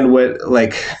stand with,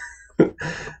 like,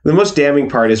 the most damning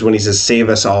part is when he says, "Save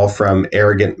us all from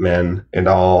arrogant men and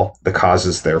all the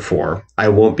causes therefore. I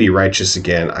won't be righteous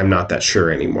again. I'm not that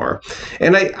sure anymore."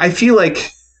 And I feel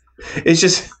like it's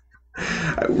just,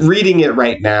 reading it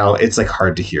right now, it's like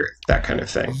hard to hear that kind of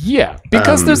thing. Yeah,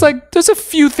 because there's a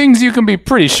few things you can be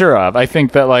pretty sure of. I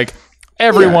think that, like,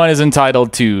 everyone is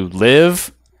entitled to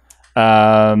live.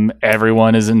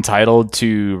 Everyone is entitled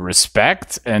to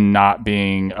respect and not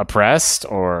being oppressed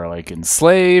or, like,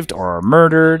 enslaved or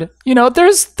murdered. You know,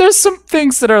 there's some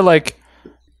things that are like,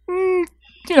 you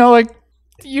know, like,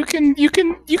 you can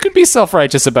be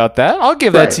self-righteous about that. I'll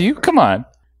give that to you. Come on.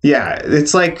 Yeah,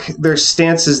 it's like there's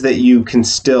stances that you can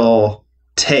still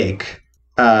take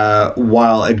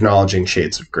while acknowledging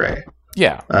shades of gray.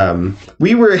 Yeah.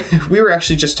 We were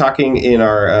actually just talking in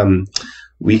our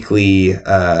weekly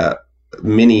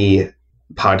mini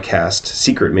podcast,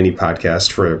 secret mini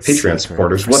podcast for Patreon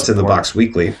supporters. What's in the Box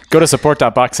Weekly? Go to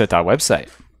support.boxset.website.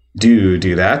 Do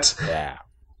that. Yeah.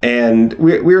 And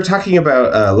we were talking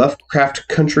about Lovecraft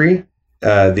Country,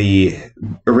 the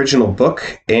original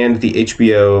book and the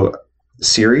HBO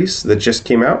series that just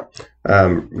came out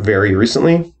very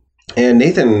recently. And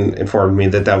Nathan informed me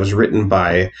that was written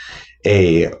by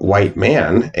a white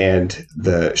man, and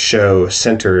the show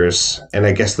centers, and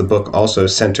I guess the book also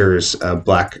centers,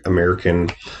 Black American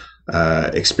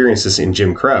experiences in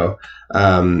Jim Crow.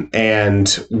 And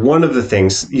one of the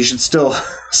things, you should still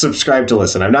subscribe to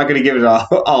listen. I'm not going to give it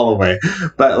all away,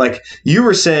 but, like, you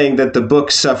were saying that the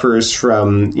book suffers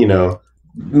from,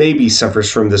 maybe suffers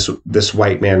from this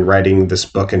white man writing this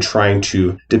book and trying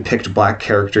to depict Black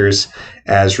characters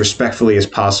as respectfully as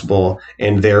possible,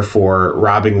 and therefore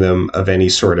robbing them of any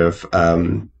sort of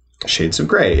shades of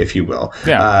gray, if you will.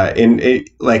 Yeah.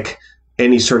 Like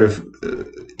any sort of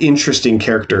interesting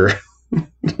character,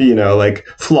 like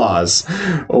flaws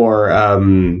or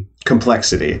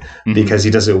complexity, because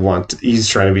he's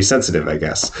trying to be sensitive, I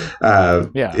guess,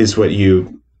 is what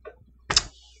you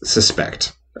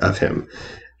suspect of him.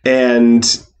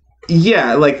 And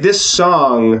yeah, like, this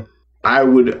song I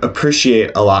would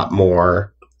appreciate a lot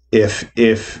more if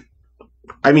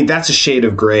I mean, that's a shade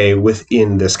of gray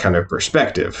within this kind of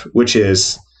perspective, which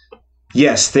is,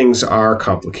 yes, things are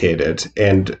complicated,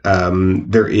 and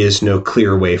there is no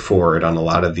clear way forward on a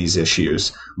lot of these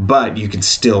issues, but you can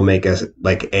still make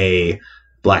a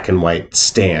black and white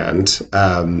stand,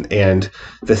 and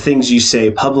the things you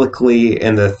say publicly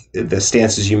and the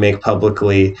stances you make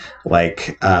publicly,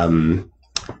 like, and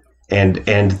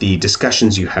the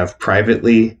discussions you have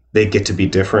privately, they get to be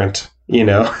different,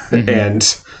 and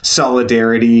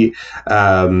solidarity,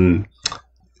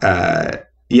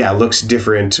 looks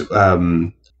different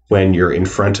when you're in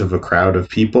front of a crowd of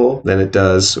people than it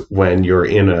does when you're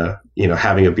in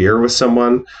having a beer with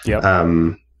someone.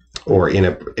 Yep. Or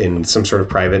in some sort of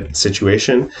private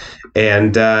situation.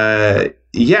 And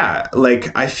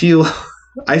like, I feel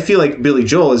like Billy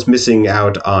Joel is missing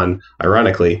out on,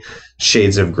 ironically,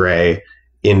 shades of gray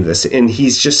in this. And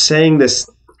he's just saying this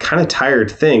kind of tired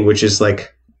thing, which is,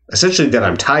 like, essentially that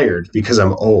I'm tired because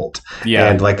I'm old. Yeah.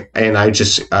 And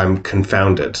I'm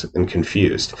confounded and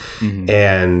confused. Mm-hmm.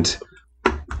 And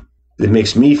it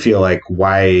makes me feel like,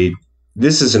 why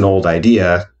this is an old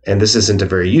idea and this isn't a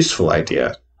very useful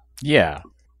idea. Yeah.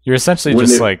 You're essentially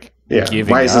giving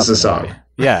why is this up a song? Way.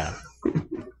 Yeah.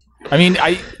 I mean,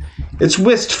 it's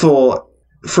wistful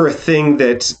for a thing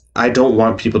that I don't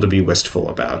want people to be wistful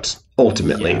about,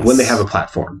 ultimately, when they have a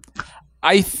platform.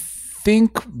 I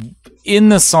think, in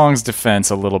the song's defense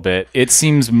a little bit, it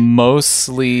seems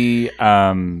mostly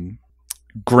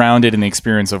grounded in the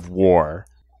experience of war,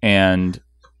 and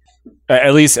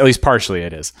at least partially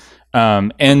it is.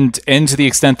 And to the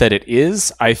extent that it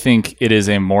is, I think it is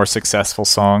a more successful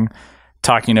song,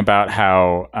 talking about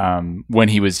how when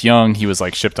he was young, he was,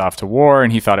 like, shipped off to war,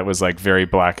 and he thought it was, like, very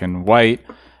black and white.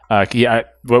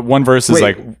 But one verse is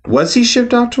was he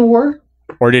shipped off to war?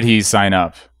 Or did he sign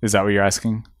up? Is that what you're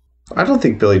asking? I don't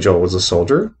think Billy Joel was a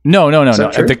soldier. No.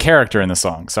 The character in the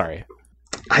song. Sorry.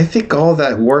 I think all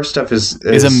that war stuff is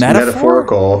a metaphor?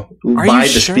 metaphorical Are by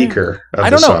you the sure? speaker of I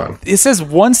the don't know. song. It says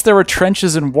once there were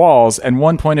trenches and walls, and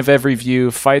one point of every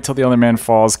view, fight till the other man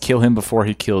falls, kill him before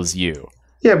he kills you.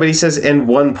 Yeah, but he says, and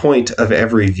one point of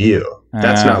every view.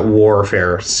 That's not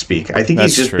warfare speak. I think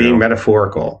he's That's just true. being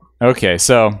metaphorical. Okay,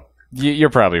 so you're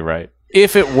probably right.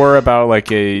 If it were about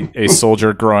like a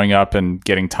soldier growing up and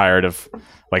getting tired of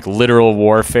like literal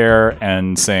warfare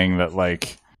and saying that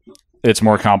like it's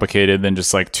more complicated than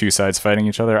just like two sides fighting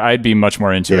each other, I'd be much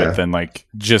more into it than like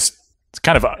just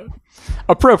kind of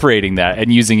appropriating that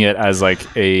and using it as like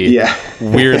a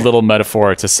weird little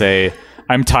metaphor to say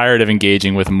I'm tired of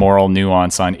engaging with moral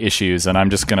nuance on issues and I'm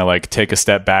just going to like take a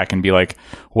step back and be like,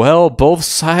 well, both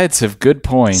sides have good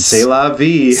points. C'est la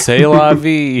vie. C'est la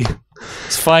vie.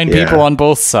 It's fine people on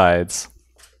both sides.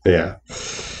 Yeah.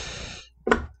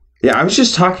 Yeah, I was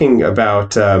just talking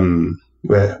about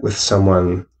with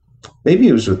someone, maybe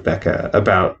it was with Becca,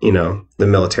 about, you know, the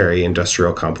military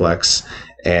industrial complex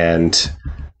and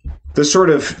the sort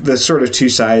of two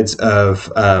sides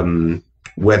of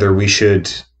whether we should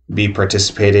be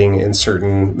participating in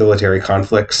certain military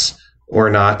conflicts or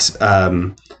not.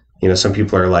 You know, some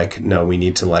people are like, no, we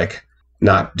need to like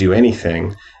not do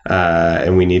anything.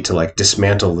 And we need to like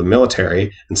dismantle the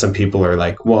military. And some people are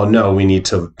like, well, no, we need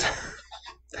to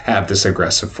have this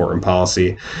aggressive foreign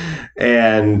policy.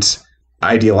 And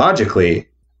ideologically,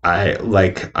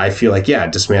 I feel like, yeah,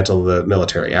 dismantle the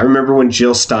military. I remember when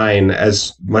Jill Stein,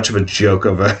 as much of a joke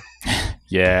of a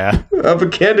of a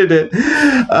candidate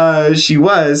she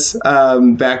was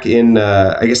back in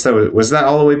I guess that was that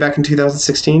all the way back in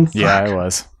 2016. Yeah, it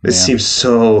was. It seems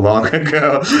so long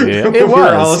ago. Yeah, it We're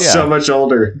was all so much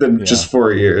older than just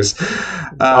 4 years.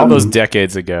 All those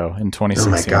decades ago in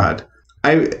 2016. Oh my god.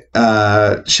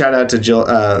 I shout out to Jill.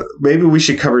 Maybe we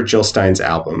should cover Jill Stein's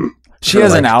album. She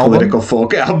has an album? Political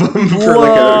folk album for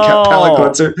like a palate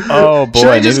cleanser. Oh boy, should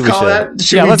I just maybe call we should. that?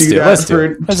 Should we do that Let's for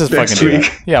do it. Let's just next fucking do week?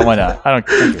 it. Yeah, why not? I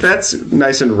don't. That's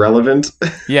nice and relevant.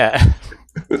 Yeah.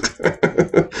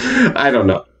 I don't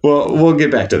know. Well, we'll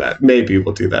get back to that. Maybe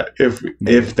we'll do that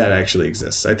if that actually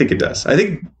exists. I think it does. I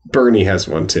think Bernie has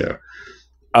one too.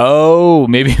 Oh,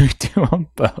 maybe we do them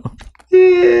both.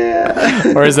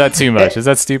 Yeah. Or is that too much? Is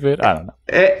that stupid? I don't know.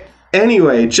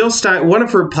 Anyway, Jill Stein, one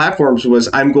of her platforms was,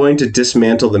 I'm going to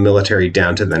dismantle the military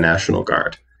down to the National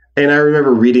Guard. And I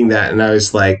remember reading that and I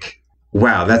was like,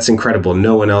 wow, that's incredible.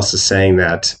 No one else is saying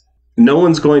that. No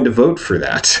one's going to vote for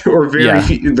that. Or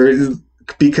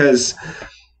because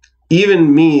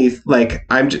even me, like,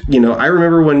 I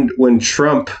remember when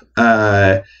Trump,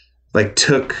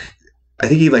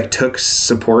 took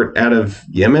support out of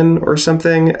Yemen or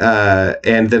something,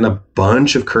 and then a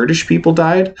bunch of Kurdish people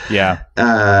died. Yeah.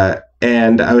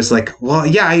 And I was like, well,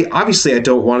 yeah, I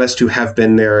don't want us to have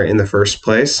been there in the first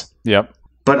place. Yep.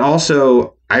 But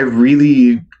also, I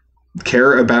really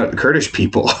care about Kurdish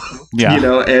people, yeah.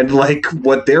 And like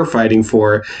what they're fighting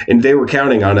for, and they were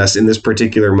counting on us in this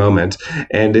particular moment.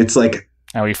 And it's like,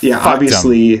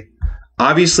 obviously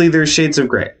there's shades of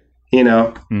gray.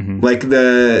 Mm-hmm. Like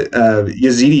the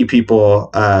Yazidi people,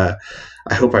 I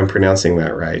hope I'm pronouncing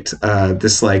that right.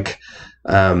 This like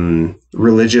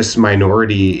religious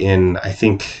minority in, I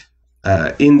think,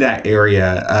 in that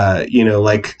area,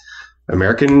 like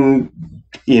American,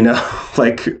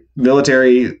 like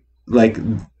military, like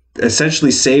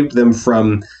essentially saved them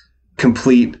from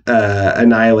complete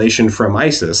annihilation from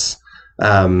ISIS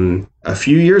a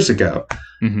few years ago.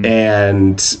 Mm-hmm.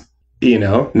 And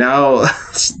now,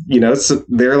 so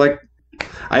they're like,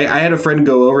 I had a friend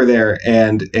go over there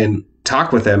and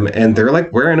talk with them, and they're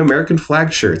like wearing American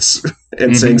flag shirts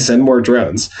and saying send more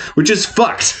drones, which is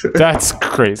fucked. That's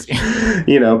crazy.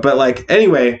 But like,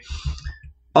 anyway,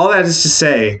 all that is to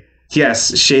say,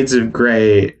 yes, shades of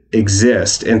gray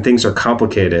exist and things are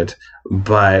complicated,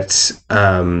 but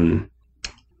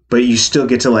you still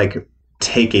get to like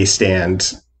take a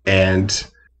stand and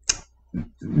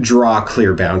draw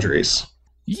clear boundaries.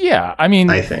 Yeah, I mean,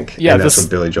 I think. Yeah, and that's what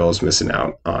Billy Joel's missing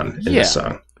out on in this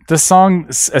song. The song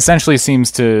essentially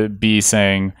seems to be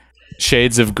saying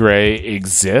shades of gray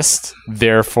exist,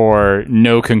 therefore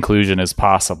no conclusion is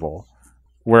possible.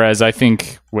 Whereas I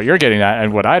think what you're getting at,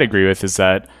 and what I'd agree with, is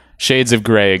that shades of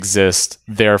gray exist,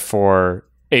 therefore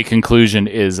a conclusion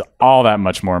is all that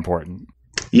much more important.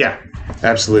 Yeah,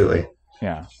 absolutely.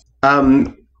 Yeah.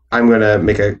 I'm going to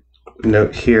make a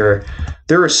note here.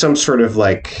 There was some sort of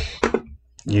like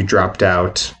you dropped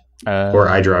out or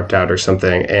I dropped out or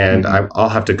something, and I'll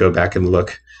have to go back and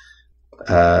look.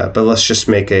 But let's just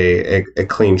make a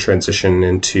clean transition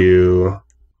into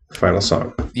the final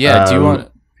song. Yeah. Do you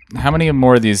want? How many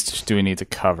more of these do we need to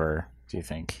cover, do you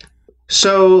think?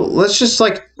 So let's just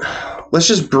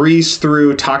breeze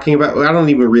through talking about. I don't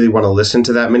even really want to listen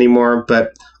to that many more,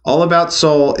 but All About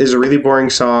Soul is a really boring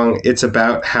song. It's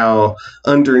about how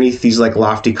underneath these like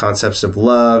lofty concepts of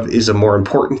love is a more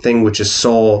important thing, which is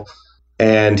soul.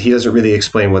 And he doesn't really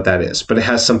explain what that is, but it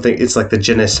has something. It's like the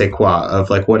je ne sais quoi of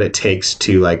like what it takes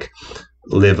to like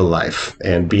live a life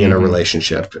and be in a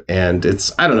relationship. And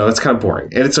it's, I don't know, it's kind of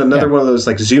boring. And it's another one of those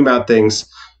like zoom out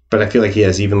things, but I feel like he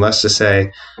has even less to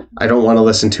say. I don't want to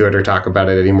listen to it or talk about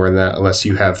it any more than that unless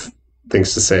you have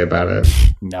things to say about it.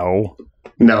 No.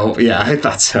 Yeah, I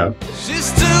thought so. She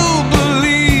still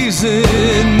believes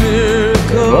in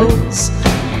miracles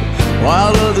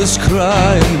while others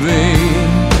cry in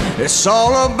vain. It's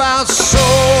all about soul.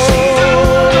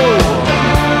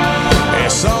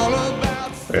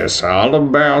 It's all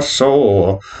about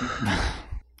soul.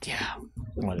 Yeah.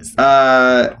 What is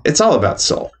that? It's all about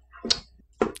soul.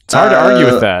 It's hard to argue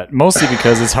with that, mostly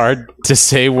because it's hard to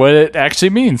say what it actually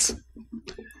means.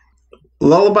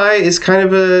 Lullaby is kind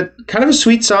of a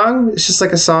sweet song. It's just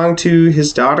like a song to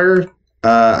his daughter.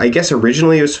 I guess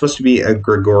originally it was supposed to be a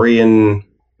Gregorian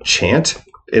chant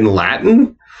in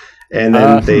Latin, and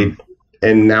then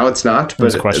and now it's not.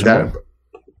 But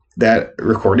that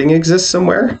recording exists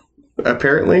somewhere,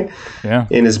 apparently. Yeah.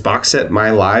 In his box set,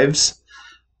 My Lives.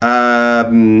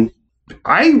 I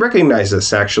recognize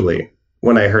this actually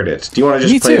when I heard it. Do you want to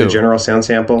just play the general sound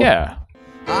sample? Yeah.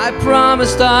 I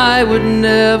promised I would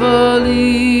never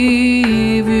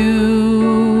leave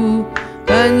you,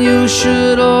 and you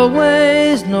should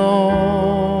always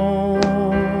know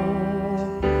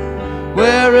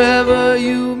wherever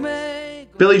you may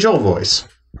go. Billy Joel voice.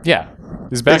 Yeah.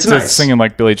 He's back to singing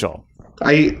like Billy Joel.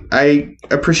 I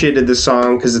appreciated this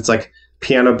song because it's like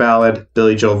piano ballad,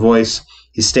 Billy Joel voice.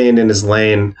 He's staying in his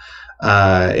lane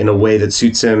in a way that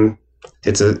suits him.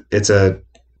 I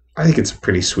think it's a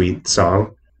pretty sweet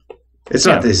song. It's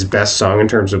not his best song in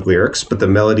terms of lyrics, but the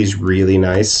melody's really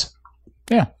nice.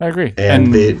 Yeah, I agree.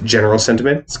 And the general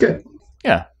sentiment, it's good.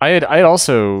 Yeah, I had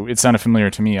also, it sounded familiar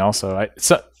to me also.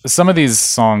 Some of these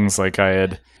songs like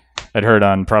I'd heard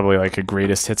on probably like a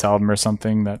greatest hits album or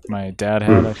something that my dad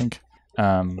had, I think.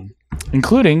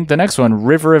 Including the next one,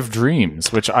 River of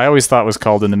Dreams, which I always thought was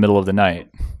called In the Middle of the Night.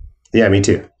 Yeah, me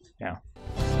too. Yeah.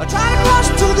 I try to cross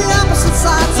to the opposite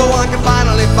side so I can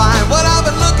finally find what I've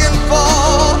been looking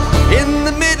for. In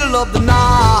the middle of the night,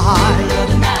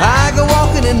 I go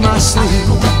walking in my sleep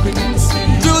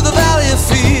through the valley of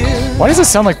fear. Why does it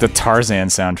sound like the Tarzan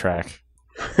soundtrack?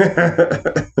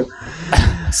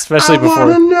 Especially before. I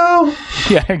wanna know.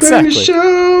 Yeah, exactly.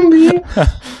 Show me.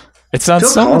 It sounds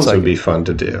Phil so much Collins like would be fun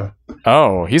to do.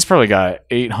 Oh, he's probably got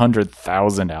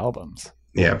 800,000 albums.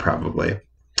 Yeah, probably.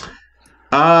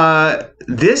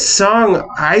 This song,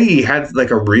 I had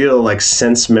like a real like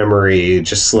sense memory,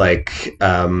 just like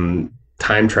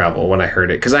time travel when I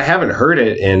heard it, because I haven't heard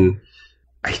it in.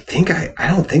 I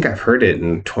don't think I've heard it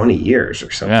in 20 years or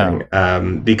something. Yeah.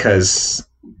 Because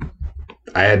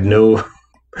I had no.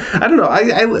 I don't know.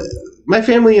 I my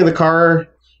family in the car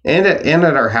and at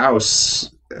our house.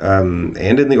 And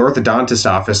in the orthodontist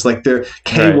office, like they're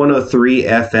K103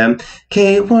 FM,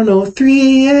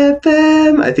 K103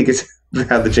 FM. I think it's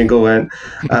how the jingle went.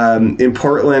 In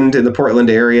Portland, in the Portland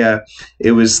area,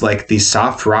 it was like the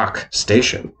soft rock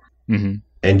station, and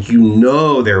they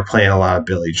were playing a lot of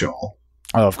Billy Joel.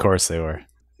 Oh, of course they were.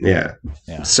 Yeah.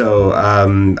 So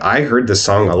I heard this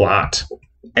song a lot,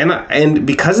 and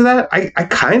because of that, I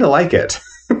kind of like it.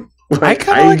 I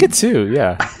kind of like it too,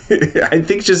 yeah. I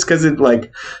think just because it like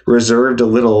reserved a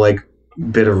little like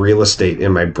bit of real estate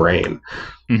in my brain.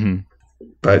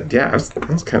 But yeah, I was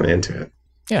kind of into it.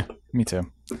 Yeah, me too.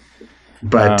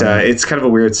 But it's kind of a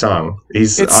weird song.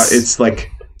 It's like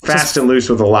fast and loose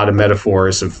with a lot of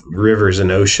metaphors of rivers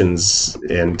and oceans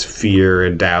and fear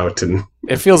and doubt, and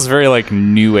it feels very like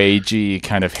new agey,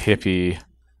 kind of hippie.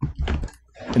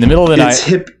 In the middle of the night,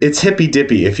 it's hippy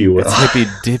dippy, if you will. It's hippy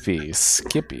dippy,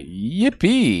 skippy,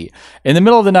 yippee. In the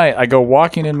middle of the night, I go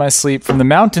walking in my sleep from the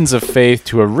mountains of faith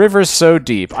to a river so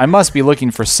deep. I must be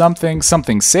looking for something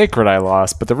sacred I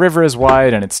lost, but the river is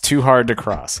wide and it's too hard to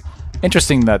cross.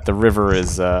 Interesting that the river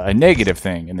is a negative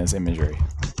thing in this imagery.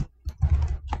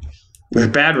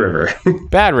 Bad river.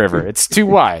 Bad river. It's too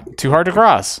wide, too hard to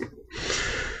cross.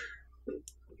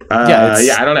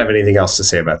 I don't have anything else to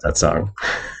say about that song.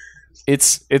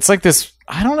 It's like this.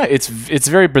 I don't know. It's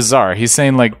very bizarre. He's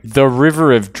saying like the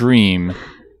river of dream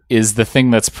is the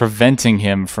thing that's preventing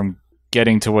him from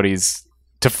getting to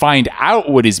find out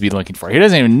what he's been looking for. He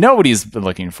doesn't even know what he's been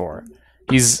looking for.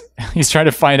 He's trying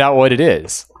to find out what it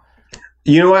is.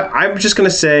 You know what? I'm just going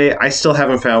to say I still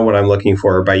haven't found What I'm Looking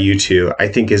For by U2. I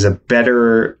think is a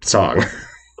better song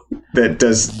that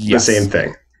does the same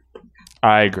thing.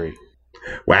 I agree.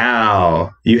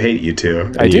 Wow. You hate U2.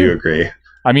 And I do. You agree.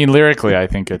 I mean, lyrically, I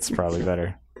think it's probably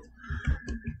better.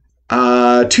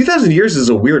 2000 Years is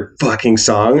a weird fucking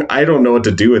song. I don't know what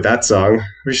to do with that song.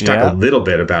 We should talk a little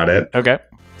bit about it. Okay.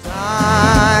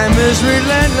 Time is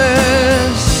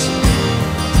relentless.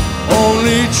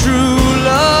 Only true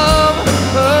love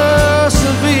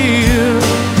perseveres.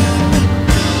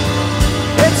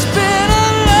 It's been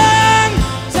a long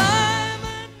time.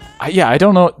 I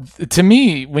don't know. To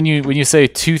me, when you say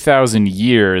 2,000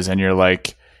 years and you're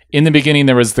like, in the beginning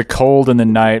there was the cold and the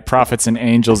night, prophets and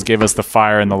angels gave us the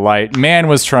fire and the light, man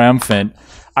was triumphant.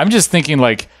 I'm just thinking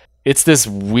like it's this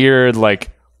weird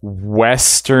like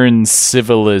Western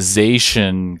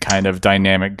civilization kind of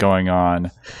dynamic going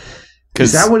on.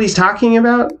 Is that what he's talking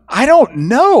about? I don't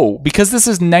know, because this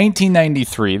is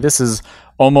 1993. This is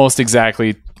almost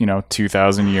exactly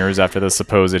 2,000 years after the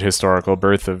supposed historical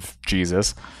birth of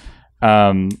Jesus.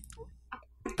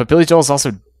 But Billy Joel's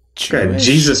also Jewish.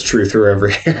 Jesus truther over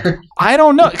here. I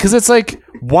don't know, because it's like,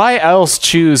 why else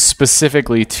choose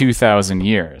specifically 2,000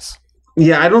 years?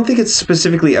 Yeah, I don't think it's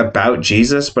specifically about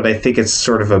Jesus, but I think it's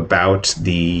sort of about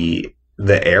the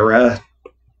era.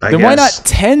 I guess. Why not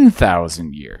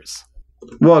 10,000 years?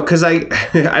 Well, because I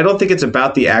don't think it's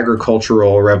about the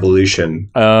agricultural revolution.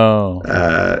 Oh,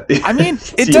 I mean,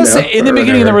 it does say in the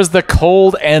beginning whatever. there was the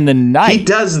cold and the night. He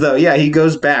does though. Yeah, he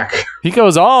goes back. He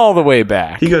goes all the way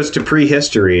back. He goes to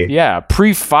prehistory. Yeah,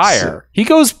 pre-fire. He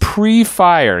goes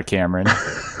pre-fire, Cameron.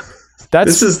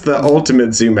 This is the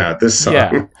ultimate zoom out. This song.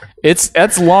 Yeah,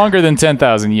 that's longer than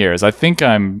 10,000 years. I think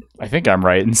I'm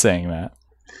right in saying that.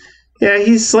 Yeah,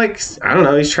 he's like, I don't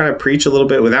know, he's trying to preach a little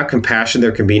bit. Without compassion,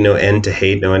 there can be no end to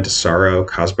hate, no end to sorrow,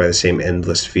 caused by the same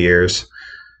endless fears.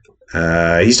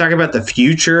 He's talking about the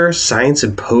future, science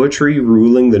and poetry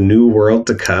ruling the new world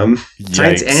to come. Yikes.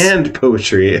 Science and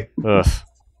poetry. Ugh,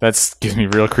 that gives me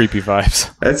real creepy vibes.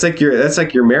 That's like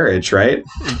your marriage, right?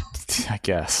 I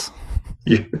guess.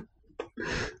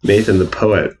 Nathan the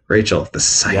poet, Rachel the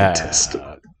scientist.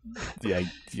 Yeah.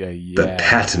 The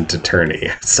patent attorney,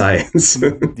 science.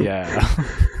 Yeah.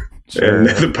 Sure. And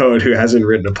the poet who hasn't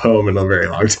written a poem in a very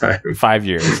long time. 5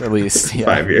 years, at least. Yeah.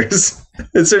 5 years.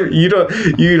 You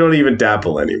don't even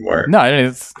dabble anymore. No,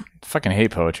 I fucking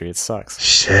hate poetry. It sucks.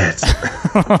 Shit.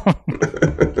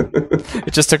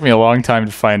 It just took me a long time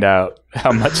to find out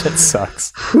how much it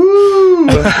sucks.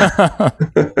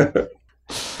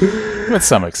 With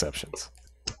some exceptions.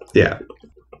 Yeah.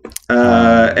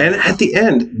 And at the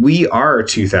end, we are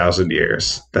 2,000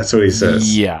 years. That's what he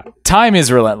says. Yeah. Time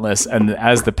is relentless, and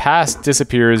as the past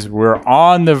disappears, we're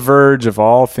on the verge of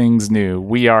all things new.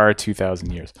 We are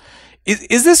 2,000 years.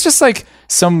 Is this just like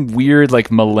some weird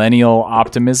like millennial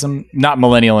optimism? Not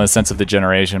millennial in the sense of the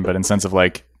generation, but in sense of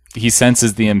like he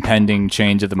senses the impending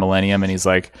change of the millennium, and he's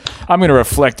like, I'm going to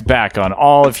reflect back on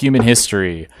all of human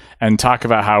history and talk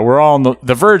about how we're all on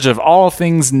the verge of all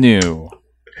things new.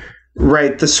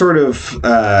 Right, the sort of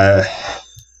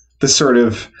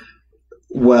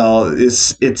well,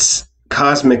 it's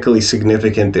cosmically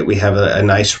significant that we have a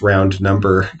nice round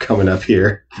number coming up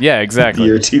here. Yeah, exactly. The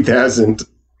year 2000.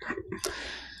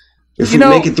 If we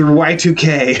make it through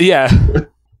Y2K. Yeah.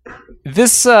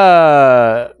 This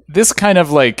kind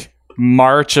of like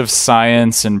march of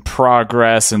science and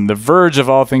progress and the verge of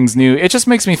all things new, it just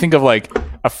makes me think of like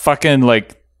a fucking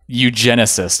like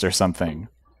eugenicist or something.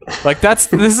 Like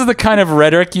this is the kind of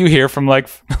rhetoric you hear from like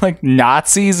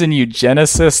Nazis and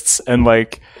eugenicists and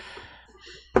like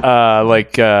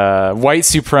white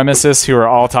supremacists who are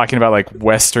all talking about like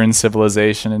Western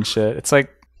civilization and shit. It's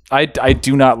like I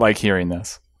do not like hearing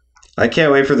this. I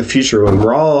can't wait for the future when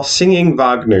we're all singing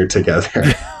Wagner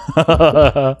together.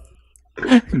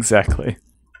 Exactly.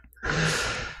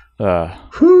 The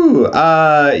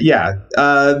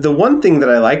one thing that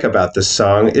I like about this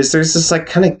song is there's this like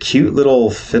kind of cute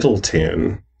little fiddle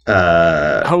tune.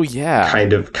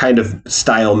 Kind of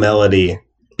style melody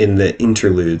in the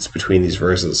interludes between these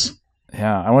verses.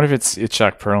 Yeah, I wonder if it's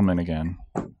Itzhak Perlman again.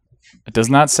 It does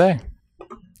not say.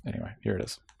 Anyway, here it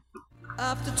is.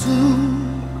 After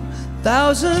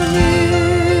 2,000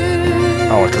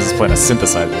 years. Oh, because it's playing a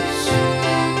synthesizer.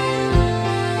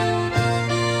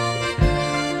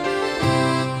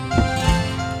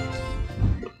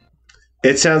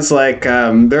 It sounds like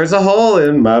there's a hole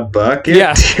in my bucket.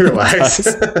 Yeah, you realize?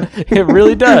 It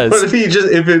really does. What if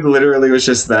it literally was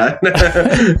just that?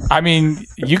 I mean,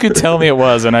 you could tell me it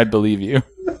was, and I'd believe you.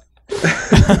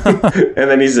 And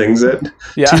then he sings it.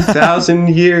 Yeah.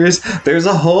 2,000 years, there's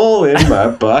a hole in my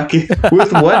bucket.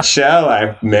 With what shall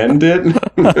I mend it?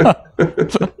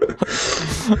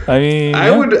 I mean,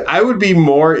 I would be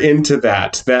more into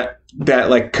that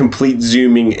like complete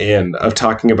zooming in of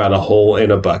talking about a hole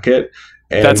in a bucket.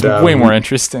 And, that's way more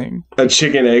interesting. A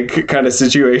chicken egg kind of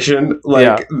situation,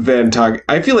 than talk.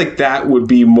 I feel like that would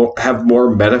be have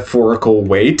more metaphorical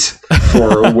weight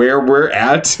for where we're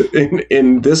at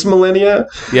in this millennia.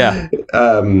 Yeah.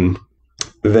 Than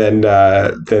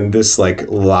this like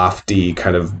lofty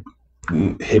kind of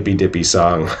hippy dippy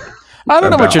song. I don't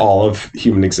know about all of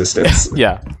human existence.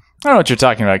 Yeah. I don't know what you're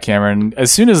talking about, Cameron.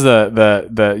 As soon as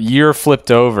the year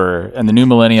flipped over and the new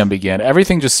millennium began,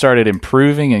 everything just started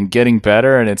improving and getting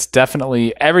better, and it's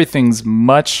definitely everything's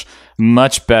much,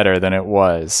 much better than it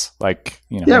was. Like,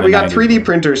 you know. Yeah, we got 3D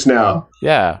printers now.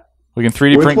 Yeah. We can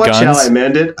 3D print what guns. Shall I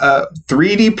mend it?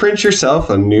 3D print yourself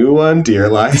a new one, dear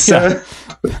Liza.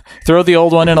 Yeah. Throw the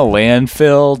old one in a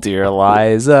landfill, dear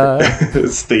Liza.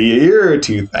 It's the year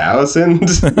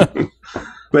 2000.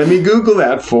 Let me Google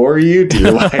that for you,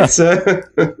 dear Liza.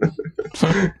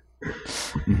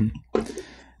 Mm-hmm. All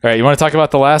right, you want to talk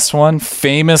about the last one?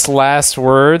 Famous Last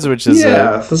Words, which is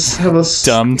let's have a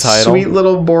dumb title. Sweet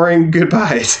little boring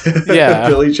goodbye to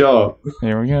Billy Joel.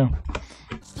 Here we go.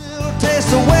 Still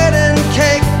taste the wedding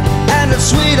cake, and it's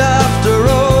sweet after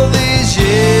all these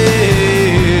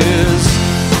years.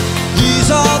 These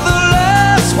are the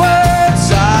last words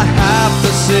I have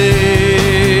to say.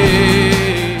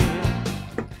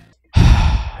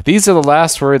 These are the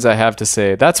last words I have to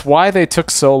say. That's why they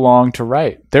took so long to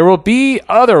write. There will be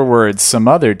other words some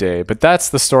other day, but that's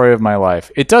the story of my life.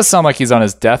 It does sound like he's on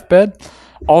his deathbed.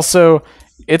 Also,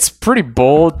 it's pretty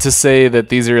bold to say that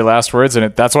these are your last words,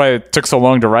 and that's why it took so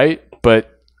long to write,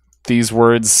 but these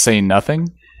words say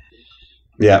nothing.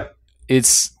 Yeah.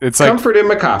 It's like comfort in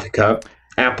my coffee cup,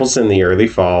 apples in the early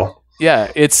fall.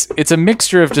 Yeah, it's a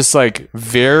mixture of just like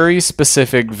very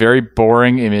specific, very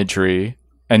boring imagery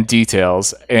and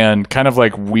details, and kind of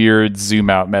like weird zoom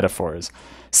out metaphors.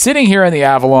 Sitting here in the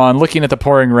Avalon, looking at the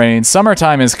pouring rain,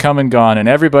 summertime is come and gone, and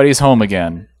everybody's home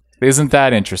again. Isn't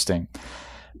that interesting?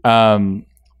 And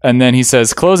then he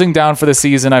says, closing down for the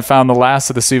season, I found the last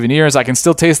of the souvenirs. I can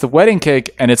still taste the wedding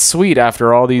cake, and it's sweet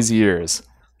after all these years.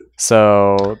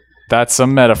 So that's a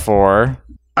metaphor.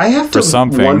 I have to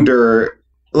wonder,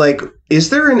 like, is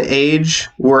there an age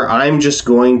where I'm just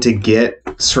going to get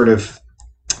sort of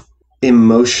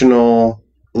emotional,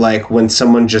 like when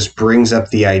someone just brings up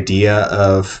the idea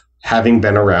of having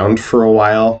been around for a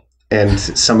while and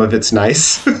some of it's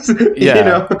nice? Yeah. You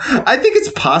know, I think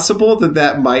it's possible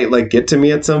that might like get to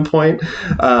me at some point.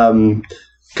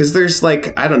 Because there's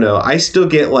like, I don't know, I still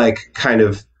get like kind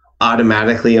of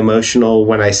automatically emotional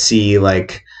when I see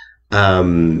like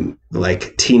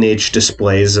teenage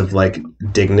displays of like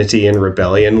dignity and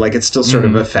rebellion. Like it still sort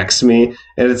of affects me,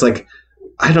 and it's like,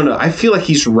 I don't know. I feel like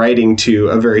he's writing to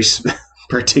a very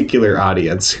particular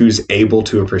audience who's able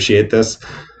to appreciate this.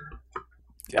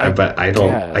 But I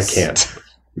don't. I can't.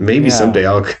 Maybe someday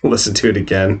I'll listen to it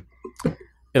again.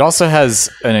 It also has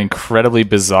an incredibly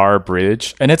bizarre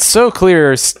bridge, and it's so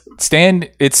clear.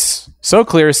 It's so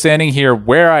clear standing here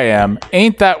where I am.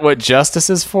 Ain't that what justice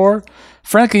is for?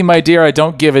 Frankly, my dear, I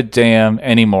don't give a damn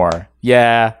anymore.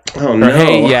 Yeah. Oh no. Or,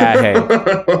 hey, yeah, hey.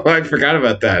 I forgot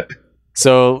about that.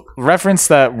 So reference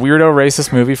that weirdo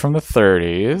racist movie from the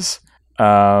 30s.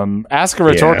 Ask a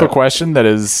rhetorical question that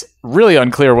is really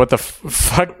unclear what the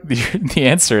fuck the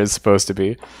answer is supposed to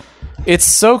be. It's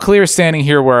so clear standing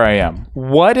here where I am.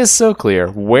 What is so clear?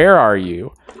 Where are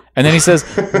you? And then he says,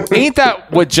 ain't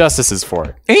that what justice is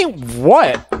for? Ain't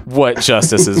what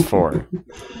justice is for?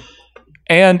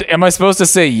 And am I supposed to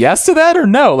say yes to that or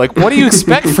no? Like, what do you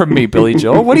expect from me, Billy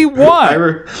Joel? What do you want?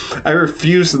 I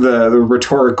refuse the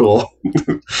rhetorical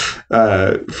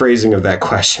phrasing of that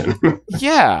question.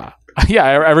 Yeah.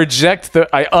 I reject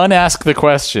I unask the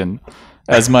question,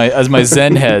 as my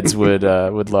Zen heads would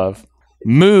love.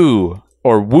 Moo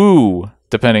or woo,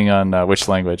 depending on which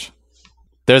language.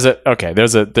 There's a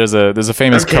famous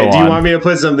koan. Do you want me to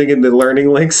put something in the learning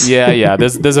links? Yeah.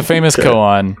 There's a famous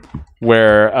koan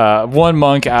where one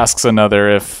monk asks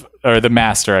another or the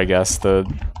master, I guess, the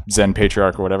Zen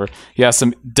patriarch or whatever. He asks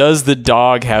him, "Does the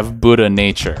dog have Buddha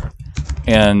nature?"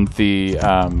 And the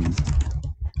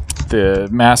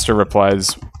master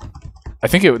replies, I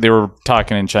think they were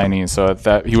talking in Chinese, so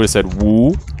that he would have said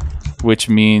 "wu," which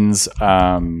means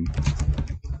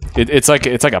it's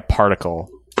like a particle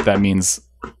that means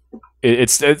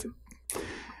it's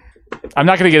I'm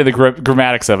not going to get into the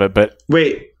grammatics of it, but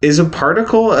wait, is a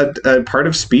particle a part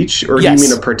of speech, or yes. do you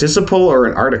mean a participle or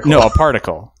an article? No, a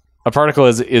particle. A particle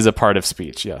is a part of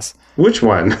speech. Yes. Which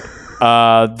one?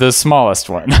 The smallest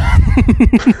one.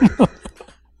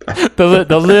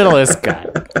 the littlest guy.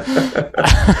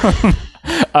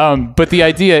 But the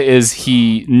idea is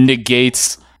he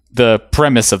negates the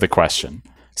premise of the question.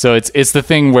 So it's the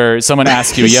thing where someone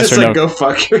asks you a He's yes just or like, no. go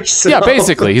fuck yourself. Yeah,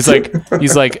 basically, he's like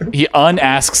he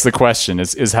unasks the question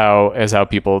is how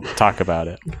people talk about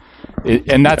it,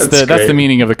 and that's the great.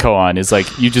 meaning of the koan is like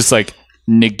you just like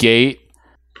negate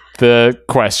the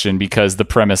question because the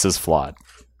premise is flawed.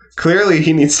 Clearly,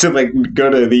 he needs to like go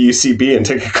to the UCB and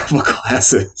take a couple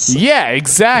classes. Yeah,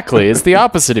 exactly. It's the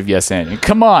opposite of yes and.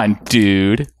 Come on,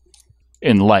 dude,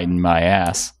 enlighten my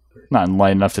ass. Not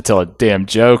enlightened enough to tell a damn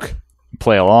joke.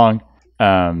 Play along.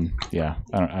 Yeah,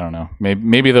 I don't know.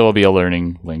 Maybe there will be a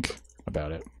learning link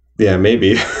about it. Yeah,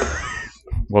 maybe.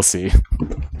 We'll see.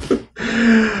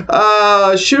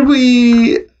 Should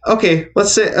we? Okay,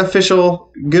 let's say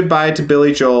official goodbye to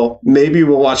Billy Joel. Maybe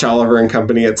we'll watch Oliver and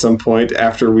Company at some point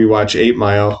after we watch 8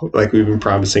 Mile, like we've been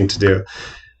promising to do.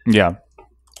 Yeah,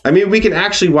 I mean, we can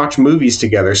actually watch movies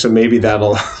together, so maybe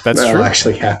that'll true.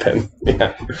 actually happen.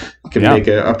 Yeah, we can Yeah. make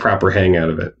a proper hang out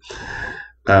of it.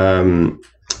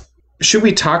 Should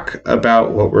we talk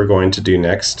about what we're going to do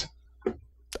next?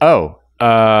 Oh,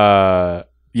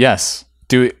 yes.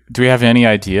 Do we have any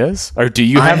ideas? Or do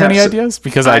you I have have any some- ideas?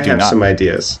 Because I do have not. some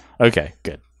ideas. Okay,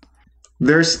 good.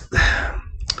 There's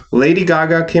Lady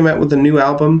Gaga came out with a new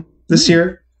album this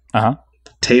year. Uh-huh.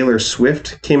 Taylor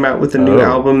Swift came out with a new Oh.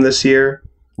 album this year.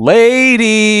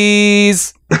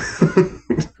 Ladies!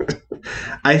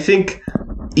 I think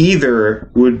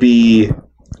either would be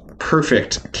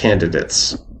perfect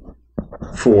candidates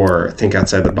for Think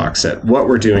Outside the Box Set. What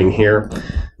we're doing here,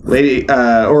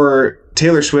 or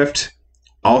Taylor Swift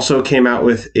also came out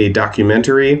with a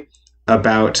documentary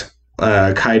about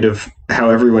kind of how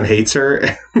everyone hates her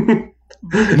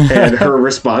and her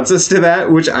responses to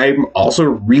that, which I'm also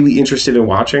really interested in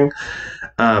watching,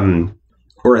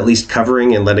 or at least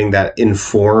covering and letting that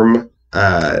inform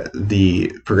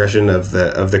the progression of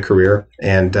the career.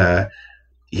 And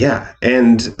yeah,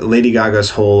 and Lady Gaga's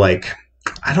whole like,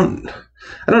 I don't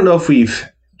know if we've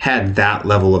had that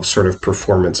level of sort of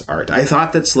performance art. I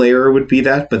thought that Slayer would be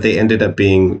that, but they ended up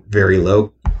being very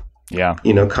low, Yeah.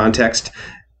 context.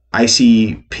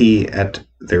 ICP at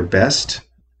their best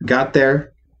got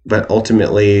there, but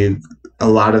ultimately a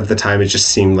lot of the time it just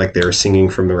seemed like they were singing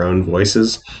from their own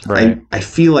voices. Right. I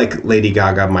feel like Lady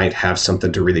Gaga might have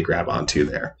something to really grab onto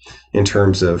there in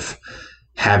terms of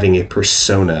having a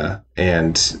persona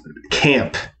and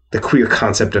camp, the queer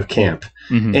concept of camp.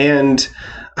 Mhm. And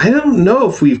I don't know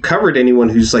if we've covered anyone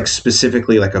who's like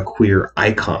specifically like a queer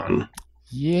icon.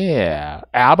 Yeah.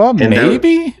 ABBA, And that-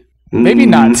 maybe? Maybe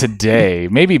not today.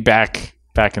 Maybe back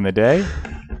in the day.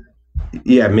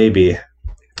 Yeah, maybe.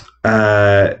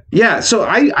 Yeah, so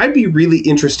I'd be really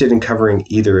interested in covering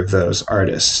either of those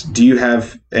artists. Do you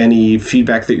have any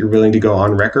feedback that you're willing to go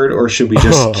on record, or should we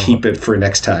just keep it for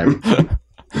next time?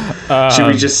 Should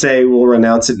we just say we'll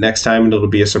announce it next time and it'll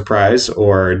be a surprise,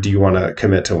 or do you want to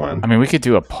commit to one? I mean, we could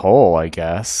do a poll, I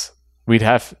guess. We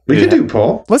could do a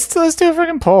poll. Let's do a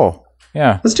freaking poll.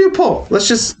 Yeah. Let's do a poll. Let's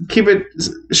just keep it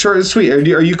short and sweet.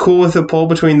 Are you cool with a poll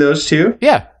between those two?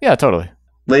 Yeah, totally.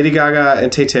 Lady Gaga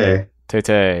and Tay-Tay.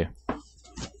 Tay.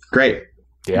 Great.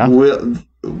 Yeah.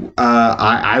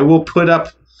 I will put up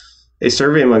a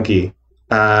Survey Monkey,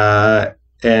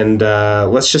 and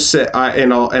let's just say,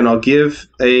 and I'll give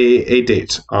a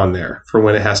date on there for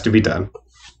when it has to be done,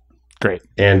 Great.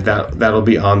 and that'll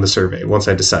be on the survey once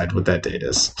I decide what that date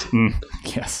is.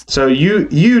 Yes. So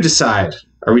you decide.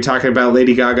 Are we talking about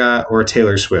Lady Gaga or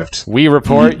Taylor Swift? We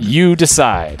report, you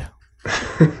decide.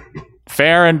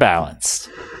 Fair and balanced.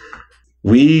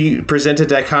 We present a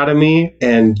dichotomy,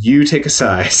 and you take a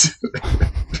side.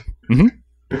 Mhm.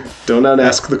 Don't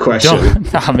unask the question.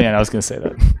 Oh man, I was going to say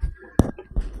that.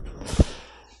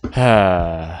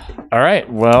 All right.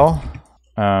 Well,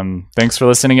 thanks for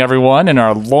listening, everyone, in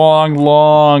our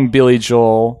long Billy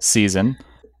Joel season.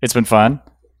 It's been fun.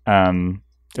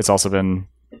 It's also been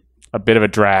a bit of a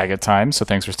drag at times, so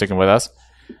thanks for sticking with us.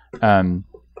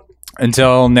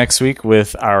 Until next week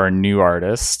with our new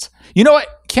artist. You know what,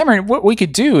 Cameron? What we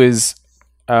could do is,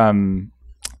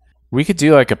 we could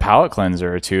do like a palate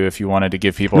cleanser or two if you wanted to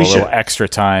give people a little extra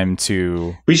time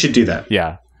to. We should do that.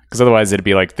 Yeah, because otherwise it'd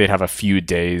be like they'd have a few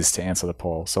days to answer the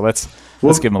poll. So let's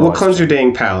give them a We'll little cleanse your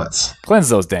dang palates. cleanse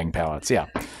those dang palettes. Yeah.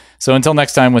 So until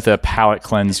next time with a palate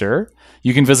cleanser,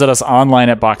 you can visit us online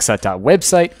at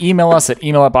boxset.website, email us at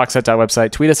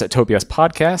email@boxset.website, tweet us at Topias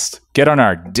Podcast, get on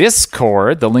our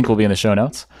Discord. The link will be in the show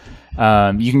notes.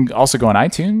 You can also go on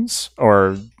iTunes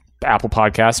or Apple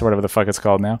Podcasts or whatever the fuck it's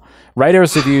called now. Write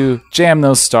us a review, jam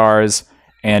those stars,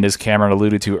 and as Cameron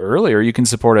alluded to earlier, you can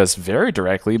support us very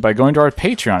directly by going to our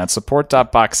Patreon at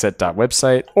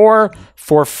support.boxset.website, or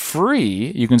for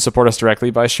free, you can support us directly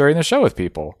by sharing the show with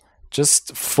people.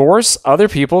 Just force other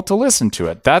people to listen to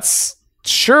it. That's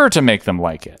sure to make them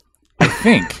like it. I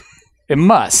think. It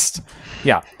must.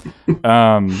 Yeah. You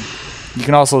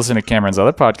can also listen to Cameron's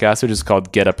other podcast, which is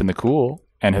called Get Up in the Cool,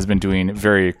 and has been doing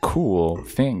very cool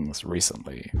things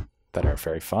recently that are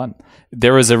very fun.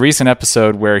 There was a recent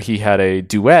episode where he had a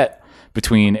duet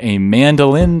between a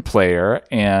mandolin player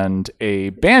and a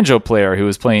banjo player who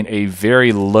was playing a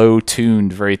very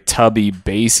low-tuned, very tubby,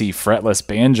 bassy, fretless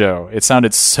banjo. It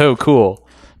sounded so cool.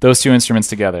 Those two instruments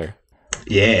together.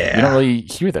 Yeah. You don't really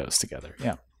hear those together.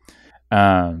 Yeah.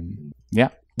 Yeah.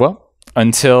 Well,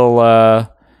 until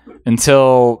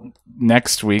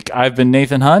next week, I've been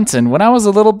Nathan Hunt, and when I was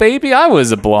a little baby, I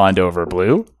was a blonde over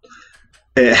blue.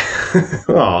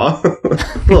 Aw,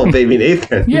 little baby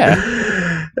Nathan. Yeah.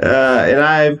 And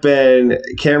I've been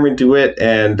Cameron DeWitt,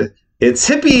 and it's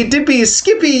hippy dippy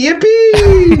skippy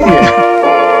yippee.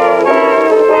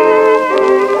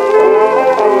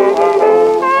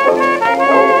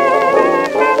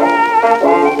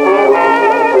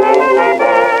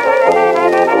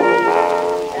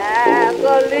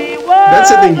 That's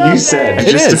the thing you said,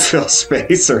 just to fill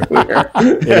space earlier.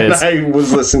 And I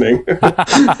was listening.